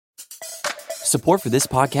Support for this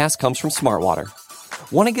podcast comes from Smartwater.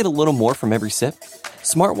 Want to get a little more from every sip?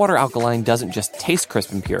 Smartwater Alkaline doesn't just taste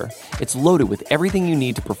crisp and pure, it's loaded with everything you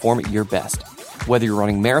need to perform at your best, whether you're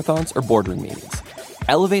running marathons or boardroom meetings.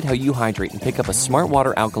 Elevate how you hydrate and pick up a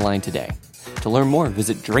Smartwater Alkaline today. To learn more,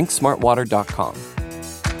 visit drinksmartwater.com.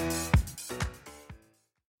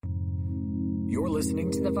 You're listening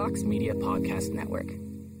to the Vox Media Podcast Network.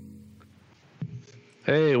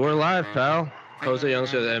 Hey, we're live, pal. Jose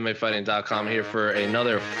Youngster at MMAfighting.com here for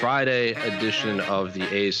another Friday edition of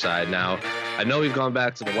the A Side. Now, I know we've gone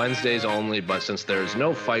back to the Wednesdays only, but since there's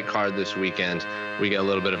no fight card this weekend, we get a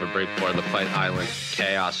little bit of a break before the Fight Island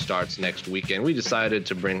chaos starts next weekend. We decided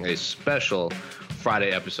to bring a special Friday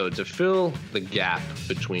episode to fill the gap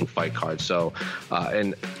between fight cards.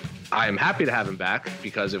 And I am happy to have him back,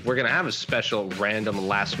 because if we're going to have a special random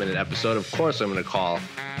last-minute episode, of course I'm going to call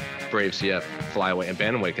Brave CF flyweight and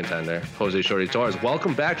bantamweight contender Jose Shorty Torres.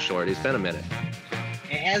 Welcome back, Shorty. It's been a minute.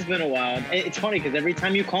 It has been a while. It's funny because every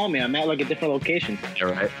time you call me, I'm at like a different location.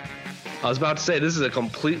 You're right. I was about to say, this is a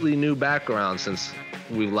completely new background since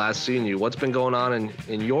we've last seen you. What's been going on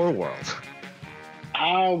in your world?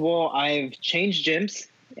 Well, I've changed gyms,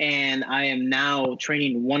 and I am now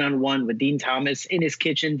training one-on-one with Dean Thomas in his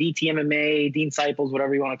kitchen, DTMMA, Dean Cyples,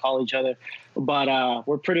 whatever you want to call each other. But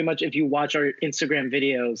we're pretty much, if you watch our Instagram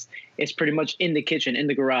videos, it's pretty much in the kitchen, in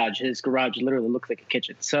the garage. His garage literally looks like a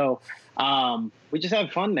kitchen. So we just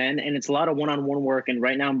have fun, man. And it's a lot of one-on-one work. And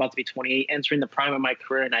right now I'm about to be 28, entering the prime of my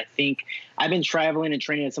career. And I think I've been traveling and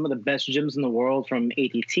training at some of the best gyms in the world, from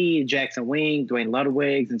ATT, Jackson Wing, Dwayne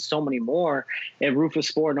Ludwig's, and so many more, at Rufus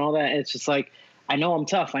Sport and all that. And it's just like, I know I'm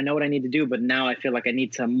tough. I know what I need to do. But now I feel like I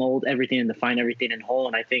need to mold everything and define everything in whole.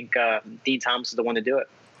 And I think Dean Thomas is the one to do it.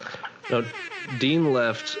 Now, Dean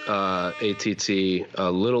left ATT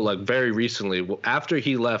a little, like, very recently. After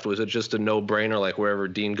he left, was it just a no-brainer, like, wherever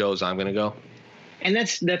Dean goes, I'm going to go? And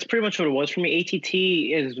that's pretty much what it was for me. ATT,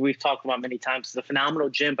 is, we've talked about many times, is a phenomenal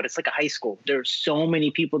gym, but it's like a high school. There's so many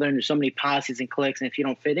people there, and there's so many posses and cliques, and if you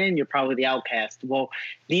don't fit in, you're probably the outcast. Well,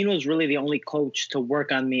 Dean was really the only coach to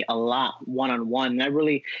work on me a lot one-on-one.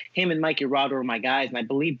 And him and Mikey Rod were my guys, and I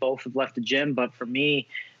believe both have left the gym, but for me,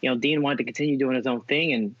 Dean wanted to continue doing his own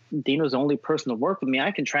thing, and Dean was the only person to work with me. I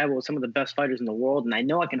can travel with some of the best fighters in the world, and I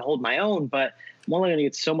know I can hold my own, but I'm only going to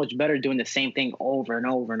get so much better doing the same thing over and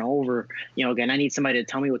over and over. Again, I need somebody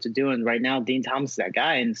to tell me what to do, and right now, Dean Thomas is that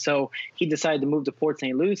guy. And so he decided to move to Port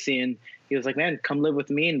St. Lucie, and he was like, man, come live with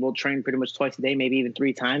me, and we'll train pretty much twice a day, maybe even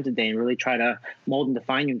 3 times a day, and really try to mold and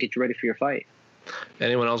define you and get you ready for your fight.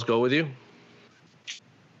 Anyone else go with you?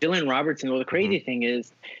 Jillian Robertson. Well, the crazy thing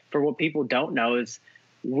is, for what people don't know, is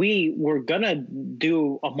we were going to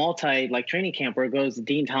do a training camp where it goes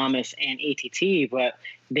Dean Thomas and ATT, but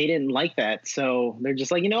they didn't like that. So they're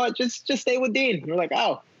just like, you know what, just stay with Dean. And we're like,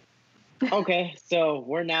 oh, okay. So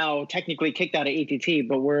we're now technically kicked out of ATT,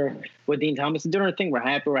 but we're with Dean Thomas doing our thing. We're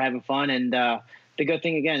happy. We're having fun. And the good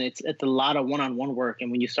thing, again, it's a lot of one-on-one work.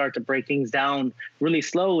 And when you start to break things down really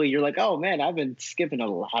slowly, you're like, oh man, I've been skipping a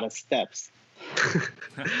lot of steps.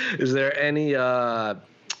 Is there any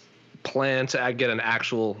plan to get an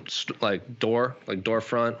actual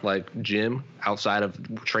doorfront gym outside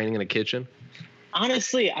of training in a kitchen?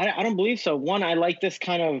 Honestly, I don't believe so. One, I like this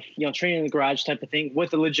kind of training in the garage type of thing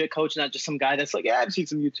with a legit coach, not just some guy that's like, yeah, I've seen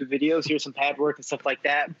some YouTube videos, here's some pad work and stuff like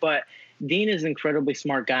that. But Dean is an incredibly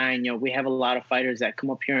smart guy, and we have a lot of fighters that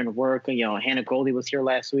come up here and work. Hannah Goldie was here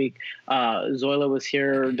last week, Zoila was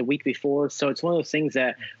here the week before. So it's one of those things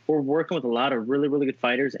that we're working with a lot of really, really good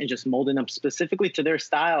fighters and just molding them specifically to their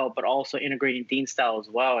style, but also integrating Dean's style as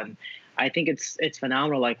well. And I think it's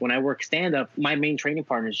phenomenal. Like when I work stand-up, my main training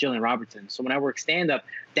partner is Jillian Robertson. So when I work stand-up,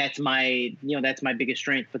 that's my biggest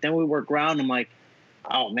strength. But then we work ground, I'm like,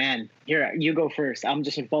 oh man, here, you go first. I'm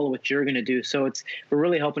just gonna follow what you're gonna do. So we're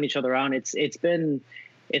really helping each other out. It's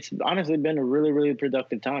honestly been a really, really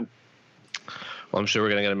productive time. Well, I'm sure we're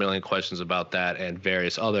going to get a million questions about that and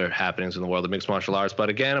various other happenings in the world of mixed martial arts. But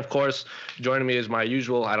again, of course, joining me is my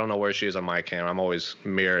usual, I don't know where she is on my camera, I'm always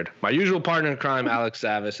mirrored, my usual partner in crime, Alex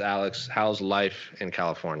Savis. Alex, how's life in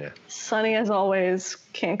California? Sunny as always.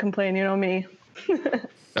 Can't complain, you know me.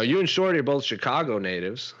 Now, you and Shorty are both Chicago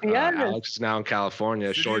natives. Yeah. Alex is now in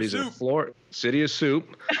California. Shorty's in Florida. City of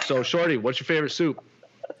Soup. So, Shorty, what's your favorite soup?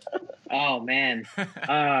 Oh, man.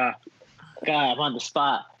 God, I'm on the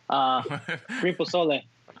spot. Green pozole.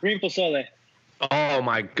 Oh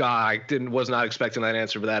my God! Was not expecting that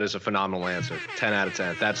answer, but that is a phenomenal answer. 10 out of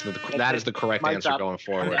 10. That is the correct Mic answer drop. going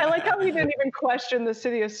forward. I like how he didn't even question the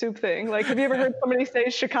city of soup thing. Like, have you ever heard somebody say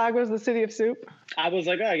Chicago's the city of soup? I was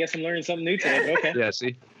like, oh, I guess I'm learning something new today. But okay. Yeah,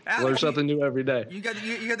 see, Alex, learn something new every day. You got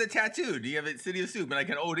the tattoo. Do you have a City of Soup and like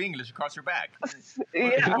an Old English across your back?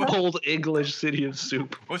 Yeah. Old English city of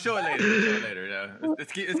soup. We'll show it later. Yeah.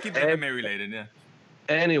 Let's keep the MMA related. Yeah.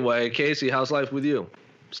 Anyway, Casey, how's life with you?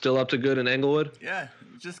 Still up to good in Englewood? Yeah.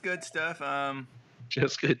 Just good stuff.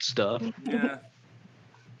 Just good stuff. Yeah.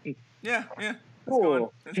 Yeah. It's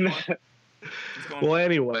Cool. going. Well,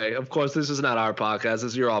 anyway, of course, this is not our podcast. This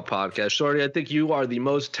is your all podcast. Shorty, I think you are the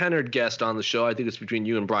most tenured guest on the show. I think it's between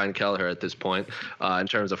you and Brian Kelleher at this point in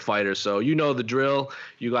terms of fighters. So you know the drill.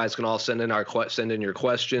 You guys can all send in your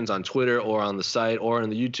questions on Twitter or on the site or in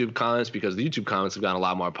the YouTube comments, because the YouTube comments have gotten a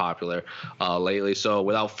lot more popular lately. So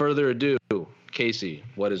without further ado, Casey,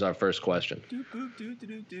 what is our first question?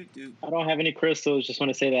 I don't have any crystals. Just want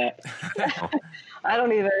to say that. I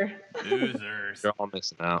don't either. Losers. You're all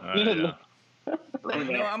missing out. No,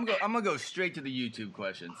 I'm gonna go straight to the YouTube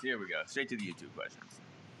questions. Here we go. Straight to the YouTube questions.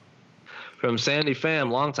 From Sandy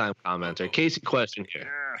Pham, longtime commenter. Casey, question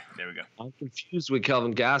here. There we go. I'm confused with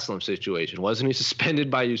Kelvin Gastelum situation. Wasn't he suspended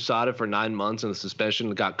by USADA for 9 months and the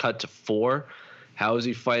suspension got cut to 4? How is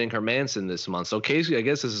he fighting Hermanson this month? So, Casey, I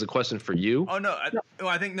guess this is a question for you. Oh no,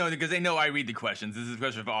 I think no, because they know I read the questions. This is a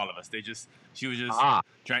question for all of us. She was just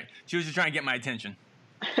trying to get my attention.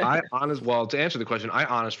 To answer the question, I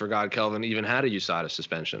honest forgot Kelvin even had a USADA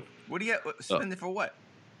suspension. What do you get suspended for? What?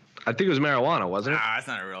 I think it was marijuana, wasn't it? That's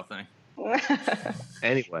not a real thing.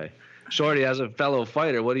 Anyway, Shorty, as a fellow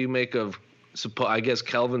fighter, what do you make of, I guess,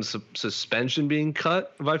 Kelvin's suspension being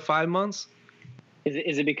cut by 5 months?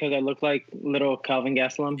 Is it because I look like little Kelvin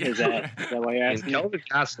Gastelum? Is that why you're asking? Kelvin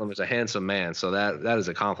Gastelum is a handsome man, so that is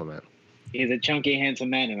a compliment. He's a chunky,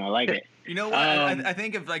 handsome man, and I like it. You know what? I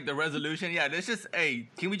think of like the resolution. Yeah, let's just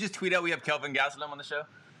can we just tweet out we have Kelvin Gastelum on the show?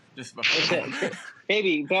 Just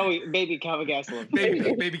baby Kelvin Gastelum.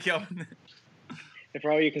 baby Kelvin. And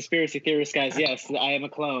for all you conspiracy theorists, guys, yes, I am a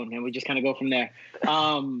clone, and we just kind of go from there.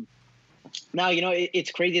 Now,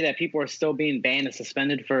 it's crazy that people are still being banned and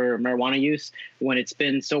suspended for marijuana use when it's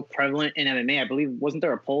been so prevalent in MMA. I believe, wasn't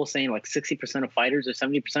there a poll saying like 60% of fighters or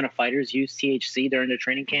 70% of fighters use THC during their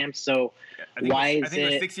training camps? So I think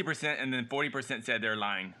it was 60% and then 40% said they're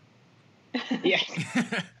lying. Yeah.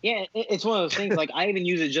 Yeah, it's one of those things. Like, I even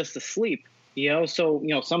use it just to sleep.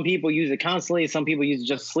 So some people use it constantly, some people use it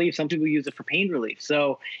just to sleep, some people use it for pain relief.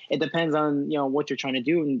 So it depends on what you're trying to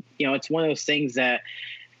do, and it's one of those things that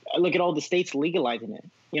look at all the states legalizing it.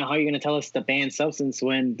 How are you going to tell us to ban substance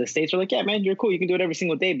when the states are like, yeah, man, you're cool, you can do it every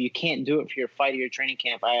single day, but you can't do it for your fight or your training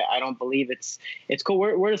camp? I don't believe it's cool.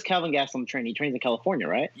 Where does Kelvin Gastelum train? He trains in California,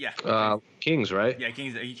 right? Yeah. Kings, right? Yeah,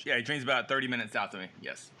 Kings. He trains about 30 minutes south of me.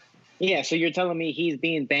 Yes. Yeah, so you're telling me he's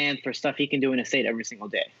being banned for stuff he can do in a state every single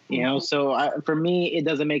day, So for me, it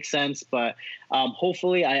doesn't make sense. But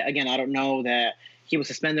hopefully, I don't know that he was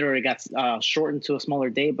suspended or it got shortened to a smaller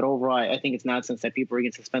date. But overall, I think it's nonsense that people are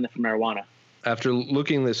getting suspended for marijuana. After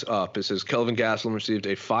looking this up, it says Kelvin Gastelum received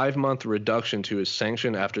a 5-month reduction to his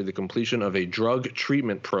sanction after the completion of a drug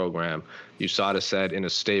treatment program, USADA said in a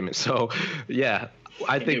statement. So, yeah,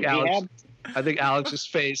 I think Alex's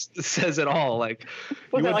face says it all. Like,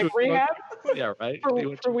 was it like rehab? Yeah, right.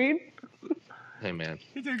 For weed. Hey, man,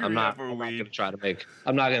 I'm not going to try to make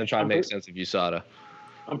sense of USADA.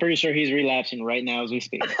 I'm pretty sure he's relapsing right now as we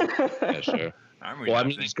speak. Yeah, sure.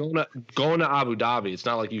 He's going to Abu Dhabi. It's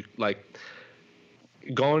not like you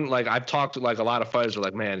I've talked to like a lot of fighters are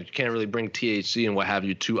like, man, you can't really bring THC and what have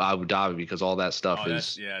you to Abu Dhabi because all that stuff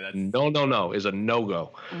is a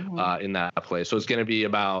no-go in that place. So it's going to be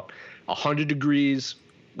about 100 degrees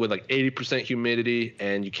with like 80% humidity,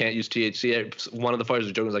 and you can't use THC. One of the fighters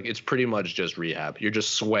was joking, like, it's pretty much just rehab. You're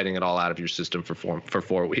just sweating it all out of your system for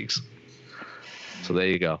 4 weeks. So there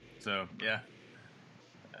you go. So yeah,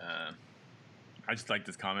 I just like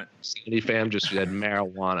this comment. Sandy Pham just said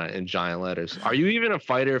marijuana in giant letters. Are you even a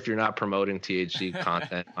fighter if you're not promoting THC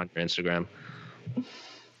content on your Instagram? All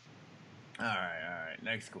right.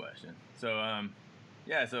 Next question. So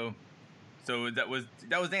so that was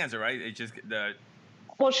the answer, right? It's just the.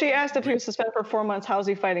 Well, she asked if he was suspended for 4 months. How's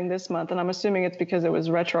he fighting this month? And I'm assuming it's because it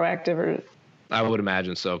was retroactive, or. I would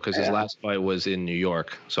imagine so, because his last fight was in New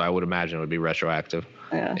York, so I would imagine it would be retroactive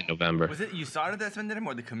in November. Was it USADA that suspended him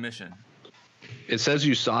or the commission? It says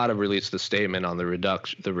USADA released the statement on the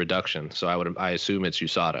reduction, so I assume it's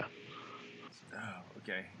USADA. Oh,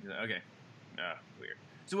 okay. Weird.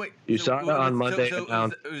 So wait, USADA on Monday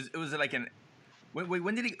announced. It was like an. Wait,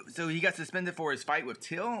 when did he? So he got suspended for his fight with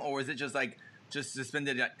Till, or was it just like just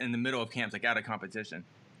suspended in the middle of camps, like out of competition?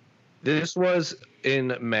 This was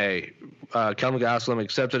in May. Kelvin Gastelum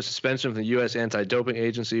accepted a suspension from the U.S. Anti-Doping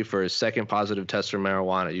Agency for his second positive test for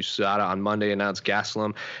marijuana. USADA on Monday announced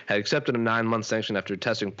Gastelum had accepted a 9-month sanction after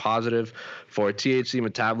testing positive for THC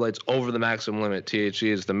metabolites over the maximum limit. THC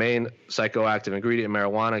is the main psychoactive ingredient in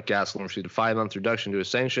marijuana. Gastelum received a 5-month reduction to his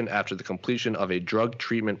sanction after the completion of a drug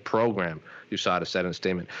treatment program, USADA said in a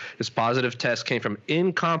statement. His positive test came from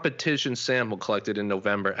in-competition sample collected in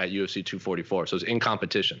November at UFC 244. So it was in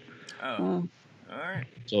competition. Oh, all right.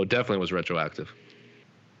 So it definitely was retroactive.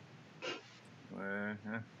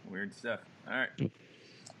 Weird stuff. All right.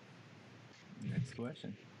 Next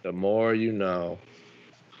question. The more you know.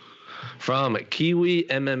 From Kiwi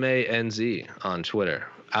MMA NZ on Twitter.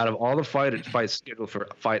 Out of all the fights scheduled for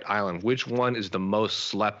Fight Island, which one is the most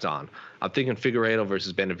slept on? I'm thinking Figueiredo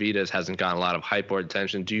versus Benavidez hasn't gotten a lot of hype or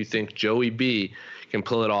attention. Do you think Joey B can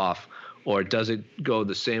pull it off? Or does it go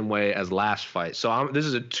the same way as last fight? So this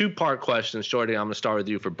is a 2-part question. Shorty, I'm going to start with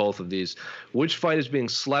you for both of these. Which fight is being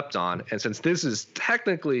slept on? And since this is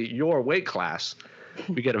technically your weight class,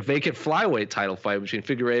 we get a vacant flyweight title fight between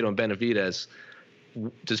Figueiredo and Benavidez.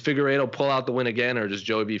 Does Figueiredo pull out the win again, or does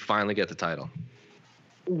Joey B finally get the title?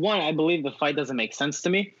 One, I believe the fight doesn't make sense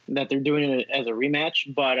to me that they're doing it as a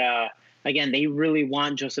rematch. But again, they really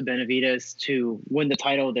want Joseph Benavidez to win the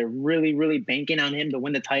title. They're really, really banking on him to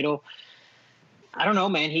win the title. I don't know,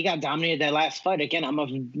 man. He got dominated that last fight. Again, I'm a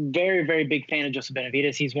very, very big fan of Joseph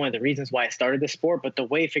Benavidez. He's one of the reasons why I started the sport. But the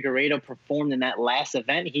way Figueiredo performed in that last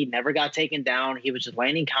event, he never got taken down. He was just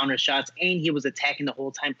landing counter shots, and he was attacking the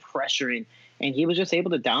whole time, pressuring. And he was just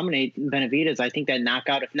able to dominate Benavidez. I think that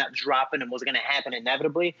knockout, if not dropping him, was going to happen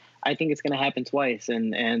inevitably. I think it's going to happen twice.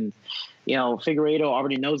 And you know, Figueiredo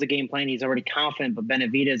already knows the game plan. He's already confident, but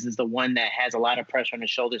Benavidez is the one that has a lot of pressure on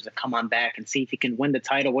his shoulders to come on back and see if he can win the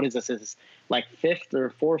title. What is this? His like 5th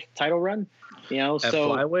or 4th title run? You know, at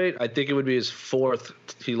flyweight, I think it would be his 4th.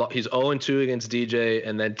 He's 0-2 against DJ,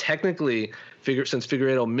 and then technically, since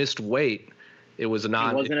Figueiredo missed weight, it was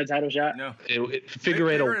not. It wasn't a title shot. No,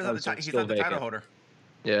 Figueiredo was he's still not the vacant. title holder.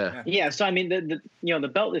 Yeah. So I mean, the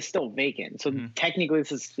belt is still vacant. So technically,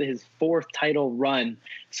 this is his 4th title run.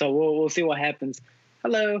 So we'll see what happens.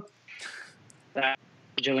 Hello,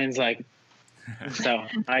 Julian's like. So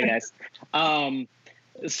hi guys.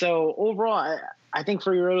 So overall, I think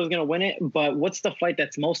Figueiredo is going to win it. But what's the fight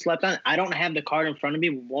that's most slept on? I don't have the card in front of me.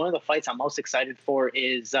 One of the fights I'm most excited for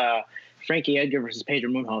is Frankie Edgar versus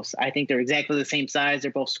Pedro Munhoz. I think they're exactly the same size.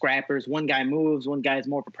 They're both scrappers. One guy moves. One guy's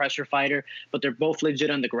more of a pressure fighter, but they're both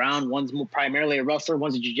legit on the ground. One's more primarily a wrestler.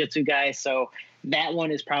 One's a jiu-jitsu guy. So that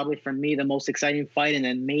one is probably, for me, the most exciting fight. And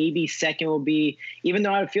then maybe second will be, even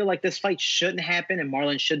though I feel like this fight shouldn't happen and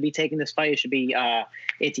Marlon should be taking this fight, it should be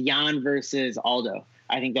it's Jan versus Aldo.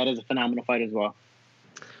 I think that is a phenomenal fight as well.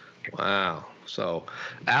 Wow. So,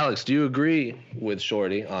 Alex, do you agree with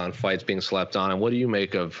Shorty on fights being slept on? And what do you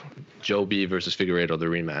make of Joe B versus Figueiredo, the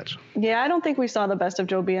rematch? Yeah, I don't think we saw the best of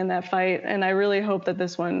Joe B in that fight. And I really hope that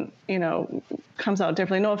this one, comes out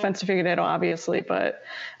differently. No offense to Figueiredo, obviously, but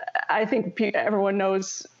I think everyone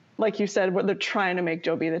knows, like you said, what they're trying to make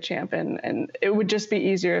Joe B the champ. And it would just be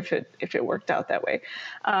easier if it worked out that way.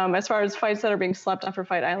 As far as fights that are being slept on for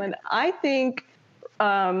Fight Island, I think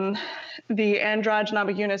the Andrade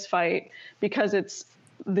Namajunas fight, because it's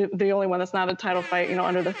the only one that's not a title fight,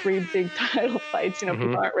 under the 3 big title fights,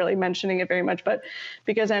 people aren't really mentioning it very much, but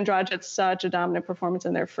because Andrade had such a dominant performance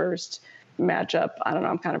in their first matchup, I don't know,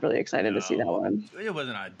 I'm kind of really excited to see that one. It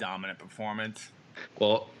wasn't a dominant performance.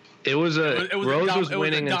 Well, Rose was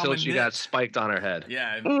winning until she got spiked on her head.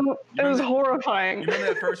 Yeah. It was horrifying. You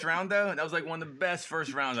remember that first round, though? That was like one of the best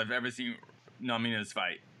first rounds I've ever seen Namajunas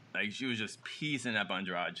fight. Like, she was just piecing up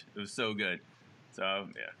Andrade. It was so good. So,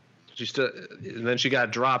 yeah. And then she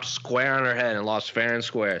got dropped square on her head and lost fair and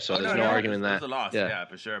square. So there's no argument in that. It was a loss, yeah,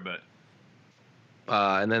 for sure. But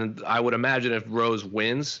and then I would imagine if Rose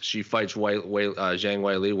wins, she fights Zhang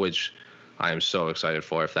Weili, which I am so excited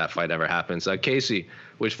for if that fight ever happens. Casey,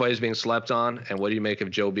 which fight is being slept on, and what do you make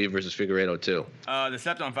of Joe B versus Figueiredo too? The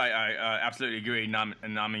slept on fight, I absolutely agree.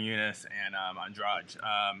 Namajunas and Andrade.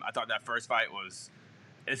 I thought that first fight was.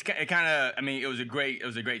 It was a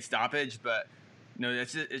great stoppage, but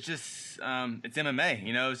it's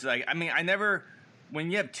MMA. It's like,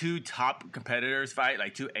 when you have 2 top competitors fight,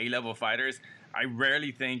 like 2 A-level fighters, I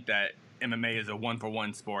rarely think that MMA is a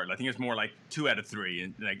 1-for-1 sport. I think it's more like 2 out of 3,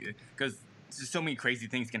 and because so many crazy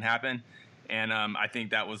things can happen, and I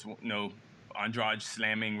think that was Andrade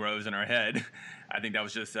slamming Rose in her head. I think that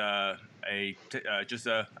was just a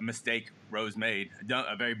mistake Rose made,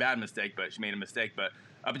 a very bad mistake, but she made a mistake. But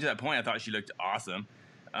up until that point, I thought she looked awesome.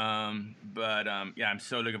 Yeah, I'm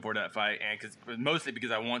so looking forward to that fight, and mostly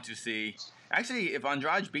because I want to see. Actually, if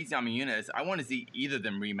Andrade beats Namajunas, I want to see either of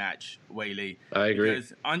them rematch Weili. I agree.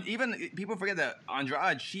 Because even people forget that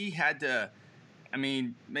Andrade, she had to. I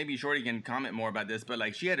mean, maybe Shorty can comment more about this, but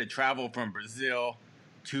like she had to travel from Brazil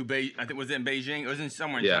to I think was it in Beijing? It was in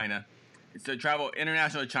somewhere in China. So travel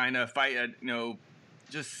international to China, fight at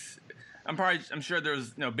just. I'm sure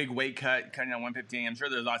there's big weight cutting on 115. I'm sure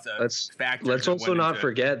there's lots of factors. Let's also not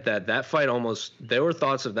forget that fight there were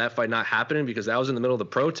thoughts of that fight not happening because that was in the middle of the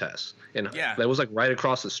protests. And that was like right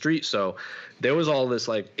across the street. So there was all this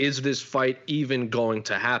like, is this fight even going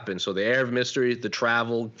to happen? So the air of mystery, the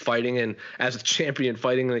travel, fighting in as a champion,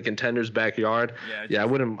 fighting in the contender's backyard. I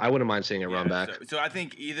wouldn't mind seeing it run back. So I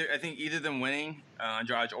think either them winning,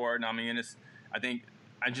 Andrade or Namajunas,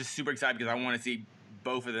 I'm just super excited because I want to see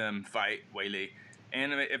both of them fight Weili.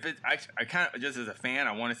 And if it's I kind of just as a fan,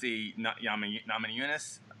 I want to see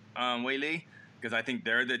Namajunas, Weili, because I think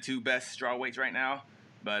they're the two best strawweights right now.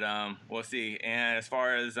 But we'll see. And as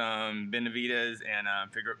far as Benavidez and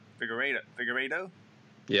Figueiredo,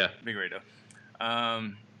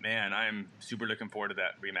 man, I'm super looking forward to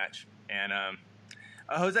that rematch. And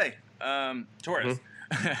Jose Torres,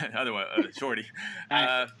 other one, Shorty.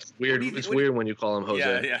 Weird. It's weird when you call him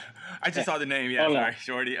Jose. Yeah. I just saw the name. Yeah, sorry,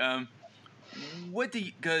 Shorty.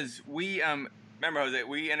 Because we remember Jose,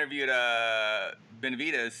 we interviewed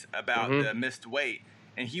Benavidez about the missed weight,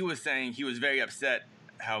 and he was saying he was very upset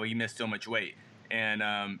how he missed so much weight,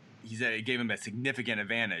 and he said it gave him a significant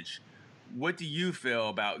advantage. What do you feel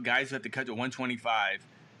about guys who have to cut to 125,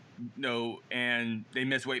 and they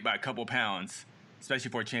miss weight by a couple pounds,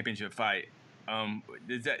 especially for a championship fight?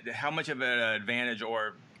 Is that how much of an advantage,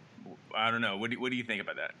 or I don't know? What do you think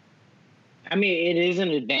about that? I mean, it is an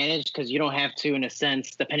advantage because you don't have to, in a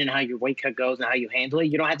sense, depending on how your weight cut goes and how you handle it,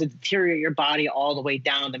 you don't have to deteriorate your body all the way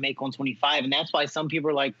down to make 125. And that's why some people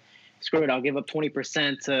are like, screw it, I'll give up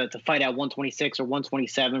 20% to fight at 126 or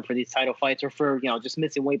 127 for these title fights, or for, just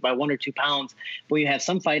missing weight by 1 or 2 pounds. But you have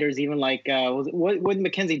some fighters, even like, what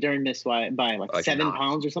Mackenzie Dern miss by like 7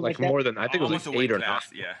 pounds or something like that? More than, I think it was like 8 or 9.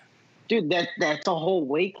 Yeah. Dude, that's a whole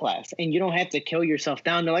weight class, and you don't have to kill yourself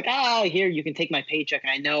down. They're like, here, you can take my paycheck.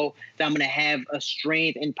 I know that I'm going to have a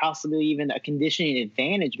strength and possibly even a conditioning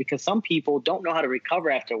advantage, because some people don't know how to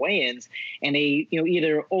recover after weigh-ins, and they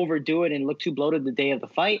either overdo it and look too bloated the day of the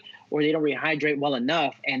fight, or they don't rehydrate well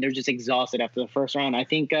enough, and they're just exhausted after the first round. I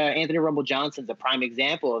think Anthony Rumble Johnson's a prime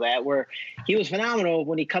example of that, where he was phenomenal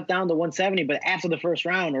when he cut down to 170, but after the first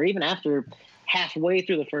round, or even after halfway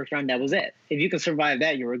through the first round, that was it. If you can survive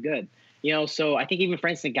that, you were good. So I think even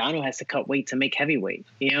Francis Ngannou has to cut weight to make heavyweight.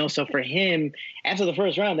 So for him, after the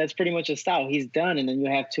first round, that's pretty much his style. He's done, and then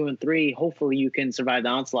you have 2 and 3. Hopefully you can survive the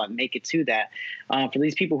onslaught and make it to that. For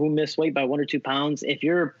these people who miss weight by 1 or 2 pounds, if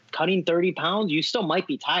you're cutting 30 pounds, you still might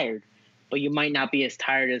be tired, but you might not be as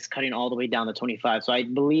tired as cutting all the way down to 25. So I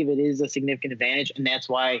believe it is a significant advantage, and that's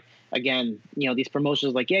why, again, these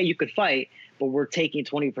promotions are like, you could fight, but we're taking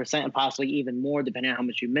 20% and possibly even more depending on how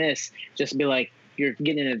much you miss, just to be like, you're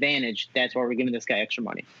getting an advantage. That's why we're giving this guy extra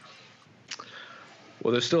money.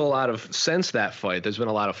 Well, there's still a lot of, since that fight, there's been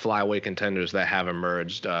a lot of flyweight contenders that have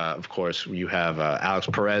emerged. Of course, you have Alex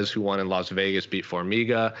Perez, who won in Las Vegas, beat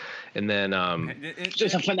Formiga. And then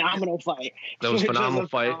just a phenomenal fight. That was a phenomenal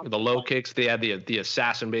fight. The low kicks. They had the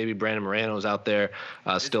assassin baby, Brandon Moreno's out there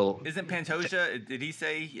still. Isn't Pantoja, did he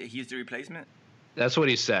say he's the replacement? That's what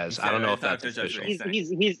he says. I don't know if that's official. He's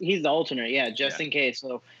the alternate, just in case.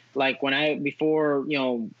 So, like before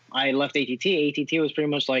I left ATT was pretty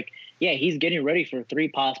much like, he's getting ready for 3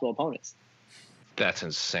 possible opponents. That's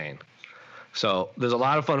insane. So there's a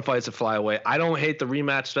lot of fun fights at flyweight. I don't hate the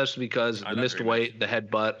rematch, especially because the missed weight, the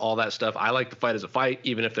headbutt, all that stuff. I like the fight as a fight,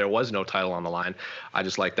 even if there was no title on the line. I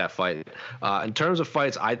just like that fight. In terms of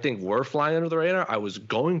fights I think were flying under the radar, I was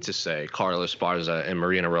going to say Carla Esparza and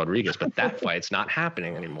Marina Rodriguez, but that fight's not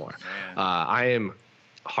happening anymore. I am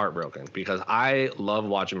heartbroken because I love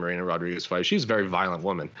watching Marina Rodriguez fight. She's a very violent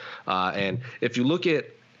woman. And if you look at,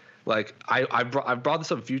 like, I've brought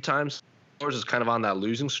this up a few times, is kind of on that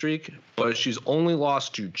losing streak, but she's only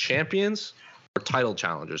lost to champions or title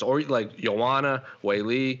challengers, or like Joanna,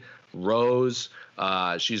 Weili, Rose.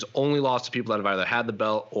 She's only lost to people that have either had the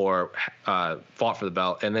belt or fought for the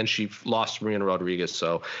belt, and then she lost to Marina Rodriguez.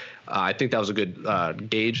 So I think that was a good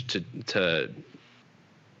gauge to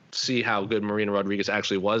see how good Marina Rodriguez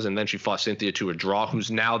actually was. And then she fought Cynthia to a draw,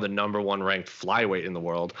 who's now the #1 ranked flyweight in the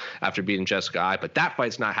world after beating Jessica Eye. But that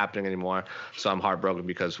fight's not happening anymore. So I'm heartbroken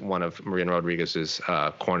because one of Marina Rodriguez's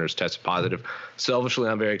corners tested positive. Selfishly,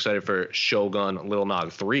 I'm very excited for Shogun Lil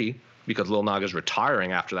Nog 3, because Lil Nog is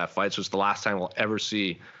retiring after that fight. So it's the last time we'll ever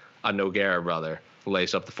see a Nogueira brother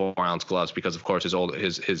lace up the 4-ounce gloves because, of course,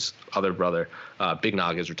 his other brother, Big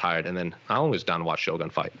Nog, is retired. And then I always down to watch Shogun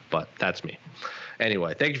fight, but that's me.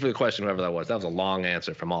 Anyway, thank you for the question, whoever that was. That was a long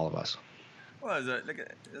answer from all of us. Well,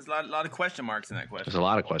 there's a lot of question marks in that question. There's a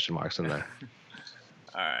lot of question marks in there.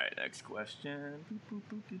 All right, next question.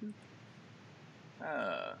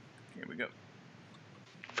 Here we go.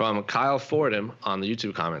 From Kyle Fordham on the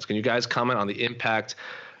YouTube comments. Can you guys comment on the impact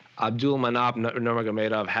Abdulmanap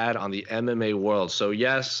Nurmagomedov had on the MMA world? So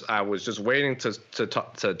yes, I was just waiting to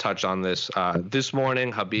touch on this. This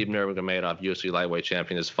morning, Khabib Nurmagomedov, UFC lightweight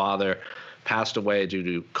champion, his father passed away due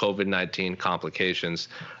to COVID-19 complications.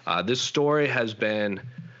 This story it's been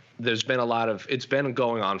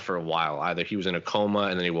going on for a while. Either he was in a coma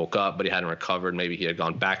and then he woke up, but he hadn't recovered. Maybe he had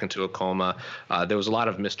gone back into a coma. There was a lot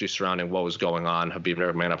of mystery surrounding what was going on. Khabib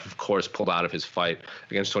Nurmagomedov, of course, pulled out of his fight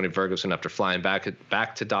against Tony Ferguson after flying back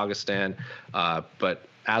to Dagestan. But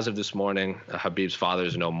as of this morning, Khabib's father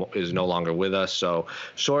is no longer with us. So,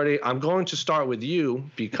 Shorty, I'm going to start with you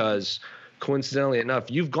because coincidentally enough,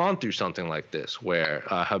 you've gone through something like this where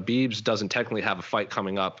Khabib doesn't technically have a fight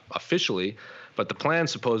coming up officially, but the plan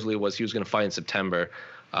supposedly was he was going to fight in September.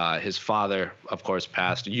 His father, of course,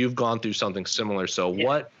 passed. You've gone through something similar. So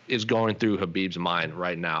what is going through Khabib's mind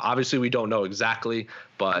right now? Obviously, we don't know exactly,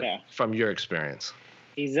 but from your experience.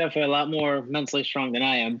 He's definitely a lot more mentally strong than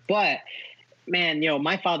I am. But, man,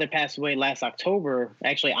 my father passed away last October,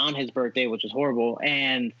 actually on his birthday, which was horrible.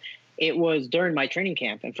 And it was during my training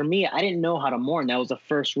camp. And for me, I didn't know how to mourn. That was the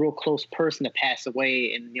first real close person to pass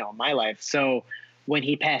away in, my life. So when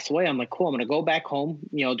he passed away, I'm like, cool, I'm going to go back home,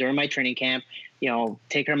 during my training camp,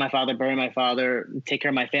 take care of my father, bury my father, take care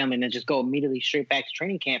of my family, and then just go immediately straight back to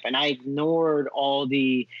training camp. And I ignored all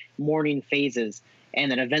the mourning phases. And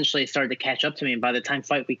then eventually it started to catch up to me. And by the time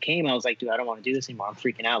fight week came, I was like, dude, I don't want to do this anymore. I'm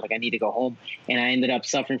freaking out. Like, I need to go home. And I ended up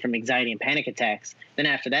suffering from anxiety and panic attacks. Then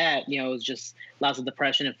after that, it was just lots of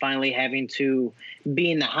depression and finally having to be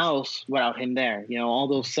in the house without him there. All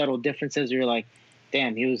those subtle differences. You're like,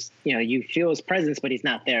 damn, he was, you feel his presence, but he's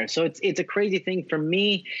not there. So it's a crazy thing. For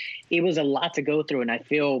me, it was a lot to go through. And I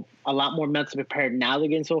feel a lot more mentally prepared now to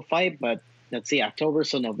get into a fight. But let's see, October,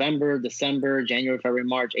 so November, December, January, February,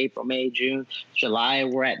 March, April, May, June, July.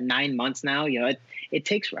 We're at 9 months now. It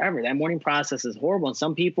takes forever. That mourning process is horrible. And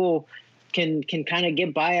some people can kind of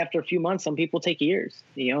get by after a few months. Some people take years,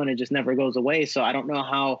 and it just never goes away. So I don't know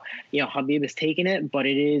how, Khabib is taking it, but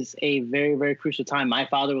it is a very, very crucial time. My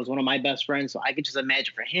father was one of my best friends. So I could just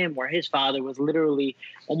imagine for him where his father was literally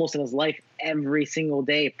almost in his life every single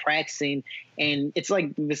day practicing. And it's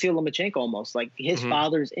like Vasyl Lomachenko almost, like his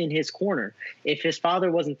father's in his corner. If his father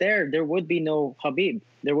wasn't there, there would be no Khabib.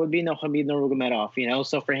 There would be no Khabib Nurmagomedov,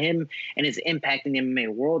 So for him and his impact in the MMA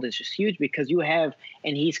world is just huge because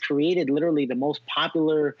he's created literally the most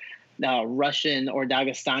popular Russian or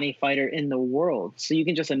Dagestani fighter in the world. So you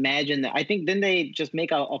can just imagine that. I think then they just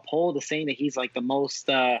make a poll to saying that he's like the most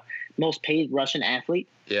paid Russian athlete.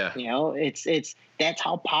 Yeah. It's that's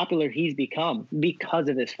how popular he's become because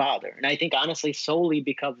of his father. And I think honestly solely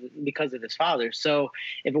because of his father. So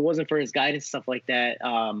if it wasn't for his guidance, stuff like that,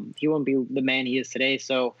 he wouldn't be the man he is today.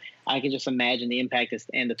 So I can just imagine the impact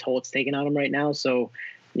and the toll it's taking on him right now. So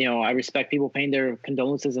I respect people paying their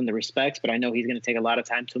condolences and the respects, but I know he's going to take a lot of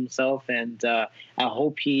time to himself, and I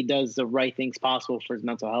hope he does the right things possible for his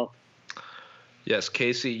mental health. Yes,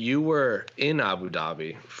 Casey, you were in Abu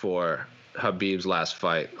Dhabi for Khabib's last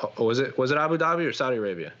fight. Was it Abu Dhabi or Saudi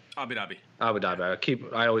Arabia? Abu Dhabi. Abu Dhabi.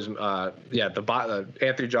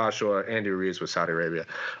 Anthony Joshua, Andy Ruiz was Saudi Arabia.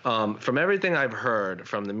 From everything I've heard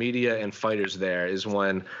from the media and fighters there is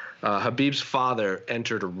when Khabib's father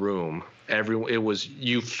entered a room,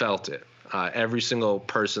 you felt it. Every single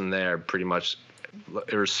person there pretty much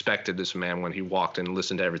respected this man when he walked and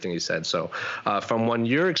listened to everything he said. So from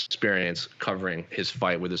your experience covering his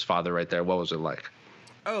fight with his father right there, what was it like?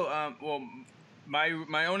 Well,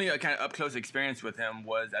 my only kind of up close experience with him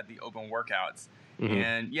was at the open workouts,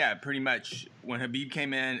 and pretty much when Khabib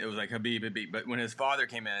came in, it was like Khabib. But when his father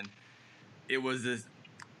came in, it was this.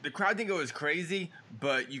 The crowd didn't go as crazy,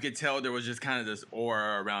 but you could tell there was just kind of this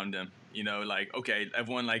aura around him. Like, okay,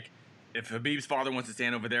 everyone, like, if Khabib's father wants to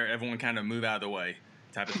stand over there, everyone kind of move out of the way,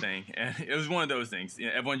 type of thing. And it was one of those things.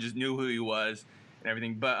 Everyone just knew who he was and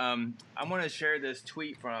everything. But I want to share this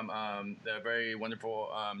tweet from the very wonderful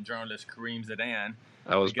journalist Kareem Zidan.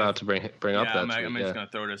 I was about to bring up that tweet. I'm just going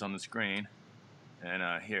to throw this on the screen.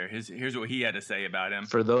 And here's what he had to say about him.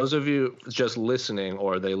 For those of you just listening,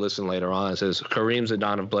 or they listen later on, it says Kareem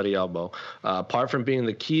Zidane of Bloody Elbow. Apart from being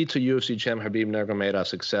the key to UFC champ Khabib Nurmagomedov's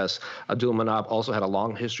success, Abdulmanap also had a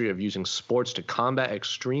long history of using sports to combat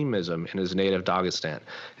extremism in his native Dagestan.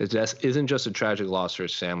 His death isn't just a tragic loss for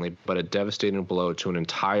his family, but a devastating blow to an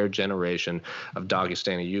entire generation of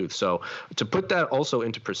Dagestani youth. So to put that also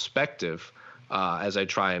into perspective, as I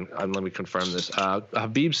try and let me confirm this,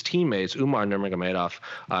 Khabib's teammates, Umar Nurmagomedov,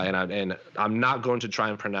 and I'm not going to try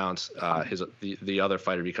and pronounce the other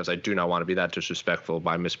fighter because I do not want to be that disrespectful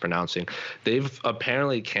by mispronouncing. They've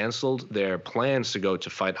apparently canceled their plans to go to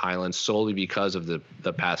Fight Island solely because of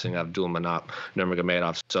the passing of Abdulmanap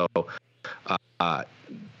Nurmagomedov. So,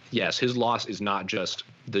 yes, his loss is not just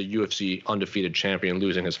the UFC undefeated champion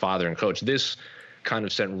losing his father and coach. This kind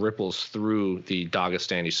of sent ripples through the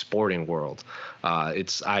Dagestani sporting world.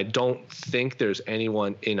 I don't think there's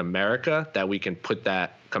anyone in America that we can put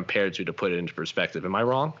that compared to put it into perspective. Am I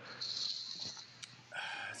wrong?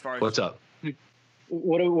 What's up?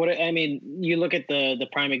 What I mean, you look at the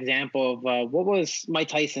prime example of what was Mike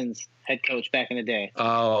Tyson's head coach back in the day.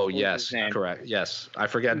 Oh, yes, correct. Yes, I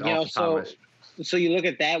forget off the top of my... So you look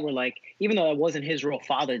at that, we're like, even though that wasn't his real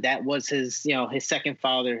father, that was his, his second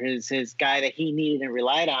father, his guy that he needed and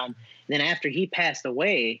relied on. And then after he passed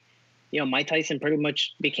away, Mike Tyson pretty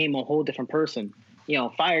much became a whole different person.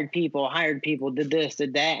 Fired people, hired people, did this,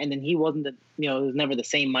 did that, and then he wasn't it was never the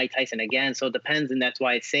same Mike Tyson again. So it depends, and that's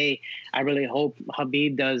why I say I really hope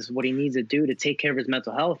Khabib does what he needs to do to take care of his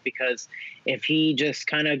mental health, because if he just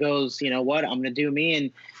kind of goes, I'm going to do me,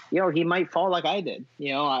 and he might fall like I did.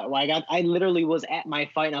 I literally was at my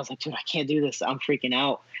fight and I was like, dude, I can't do this. I'm freaking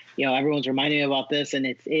out. Everyone's reminding me about this, and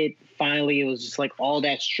it was just like all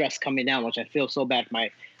that stress coming down, which I feel so bad for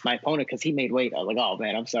my opponent because he made weight. I was like, oh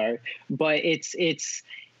man, I'm sorry, but it's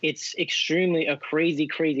extremely a crazy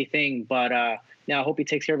thing. But I hope he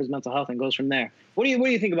takes care of his mental health and goes from there. What do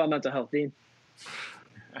you think about mental health, Dean?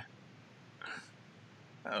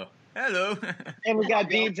 Oh. Hello. And we got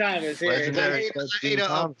Dean Thomas here. Legendary Dean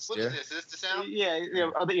Thomas. What is this? Is this the sound?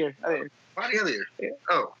 Yeah, other ear. Right here. Yeah.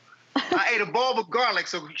 Oh. I ate a bulb of garlic,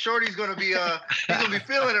 so Shorty's gonna be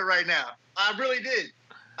feeling it right now. I really did.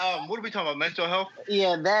 What are we talking about? Mental health?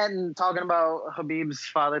 Yeah, that and talking about Khabib's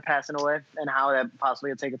father passing away and how that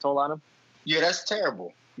possibly would take a toll on him. Yeah, that's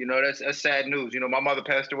terrible. That's sad news. My mother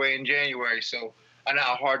passed away in January, so I know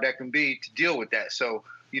how hard that can be to deal with that. So,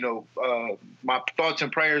 my thoughts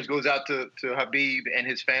and prayers goes out to Khabib and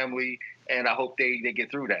his family, and I hope they get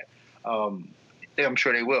through that. I'm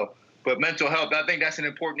sure they will. But mental health, I think that's an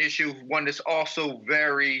important issue, one that's also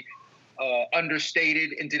very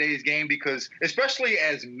understated in today's game, because especially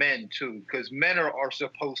as men too, because men are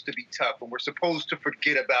supposed to be tough, and we're supposed to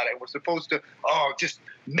forget about it. We're supposed to just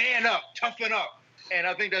man up, toughen up. And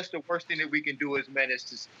I think that's the worst thing that we can do as men, is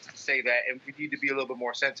to say that, and we need to be a little bit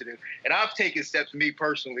more sensitive. And I've taken steps, me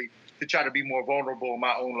personally, to try to be more vulnerable in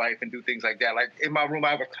my own life and do things like that. Like in my room,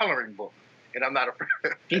 I have a coloring book, and I'm not afraid.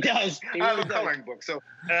 He does. I have a coloring book. So,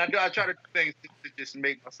 and I try to do things to just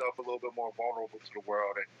make myself a little bit more vulnerable to the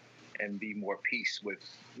world and be more peace with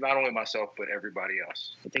not only myself, but everybody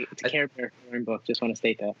else. It's a character coloring book. Just want to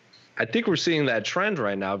state that. I think we're seeing that trend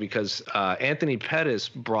right now because Anthony Pettis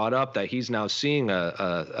brought up that he's now seeing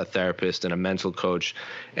a therapist and a mental coach.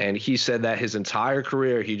 And he said that his entire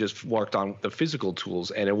career, he just worked on the physical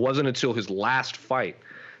tools. And it wasn't until his last fight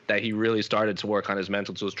that he really started to work on his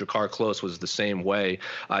mental tools. Drakkar Klose was the same way.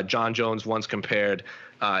 John Jones once compared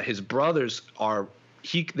his brothers are –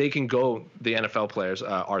 they can go, the NFL players,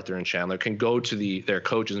 Arthur and Chandler, can go to their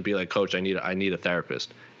coaches and be like, Coach, I need a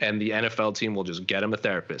therapist. And the NFL team will just get him a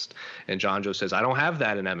therapist. And John Joe says, I don't have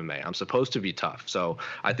that in MMA. I'm supposed to be tough. So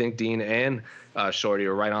I think Dean and Shorty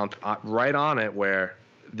are right on it, where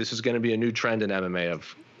this is going to be a new trend in MMA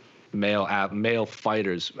of male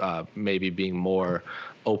fighters maybe being more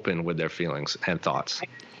open with their feelings and thoughts.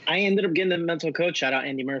 I ended up getting a mental coach, shout out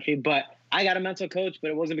Andy Murphy, but I got a mental coach, but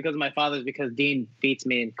it wasn't because of my father. It's because Dean beats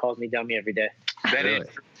me and calls me dummy every day. That is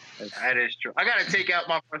true. That is true. I got to take out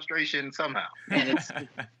my frustration somehow. I don't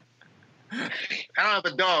have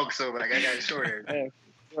a dog, so I got a short hair.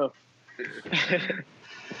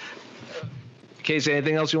 Casey,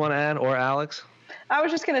 anything else you want to add, or Alex? I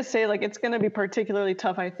was just going to say, it's going to be particularly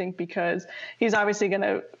tough, I think, because he's obviously going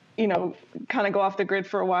to, kind of go off the grid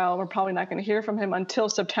for a while. We're probably not going to hear from him until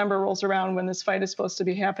September rolls around, when this fight is supposed to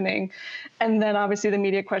be happening. And then obviously the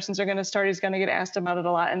media questions are going to start. He's going to get asked about it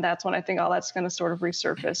a lot. And that's when I think all that's going to sort of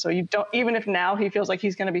resurface. So even if now he feels like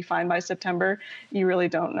he's going to be fine by September, you really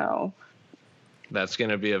don't know. That's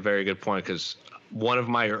going to be a very good point, because one of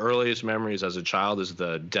my earliest memories as a child is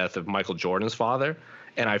the death of Michael Jordan's father.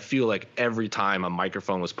 And I feel like every time a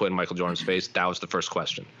microphone was put in Michael Jordan's face, that was the first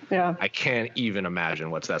question. Yeah. I can't even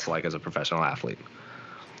imagine what that's like as a professional athlete.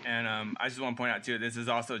 And I just want to point out, too, this is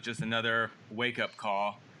also just another wake-up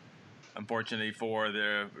call, unfortunately, for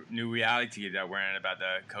the new reality that we're in about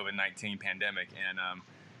the COVID-19 pandemic. And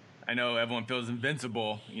I know everyone feels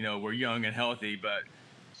invincible. You know, we're young and healthy, but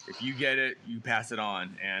if you get it, you pass it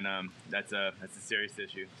on. And that's a serious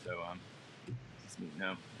issue. So,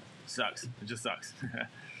 sucks. It just sucks.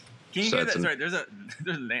 Can you hear that? Sorry, there's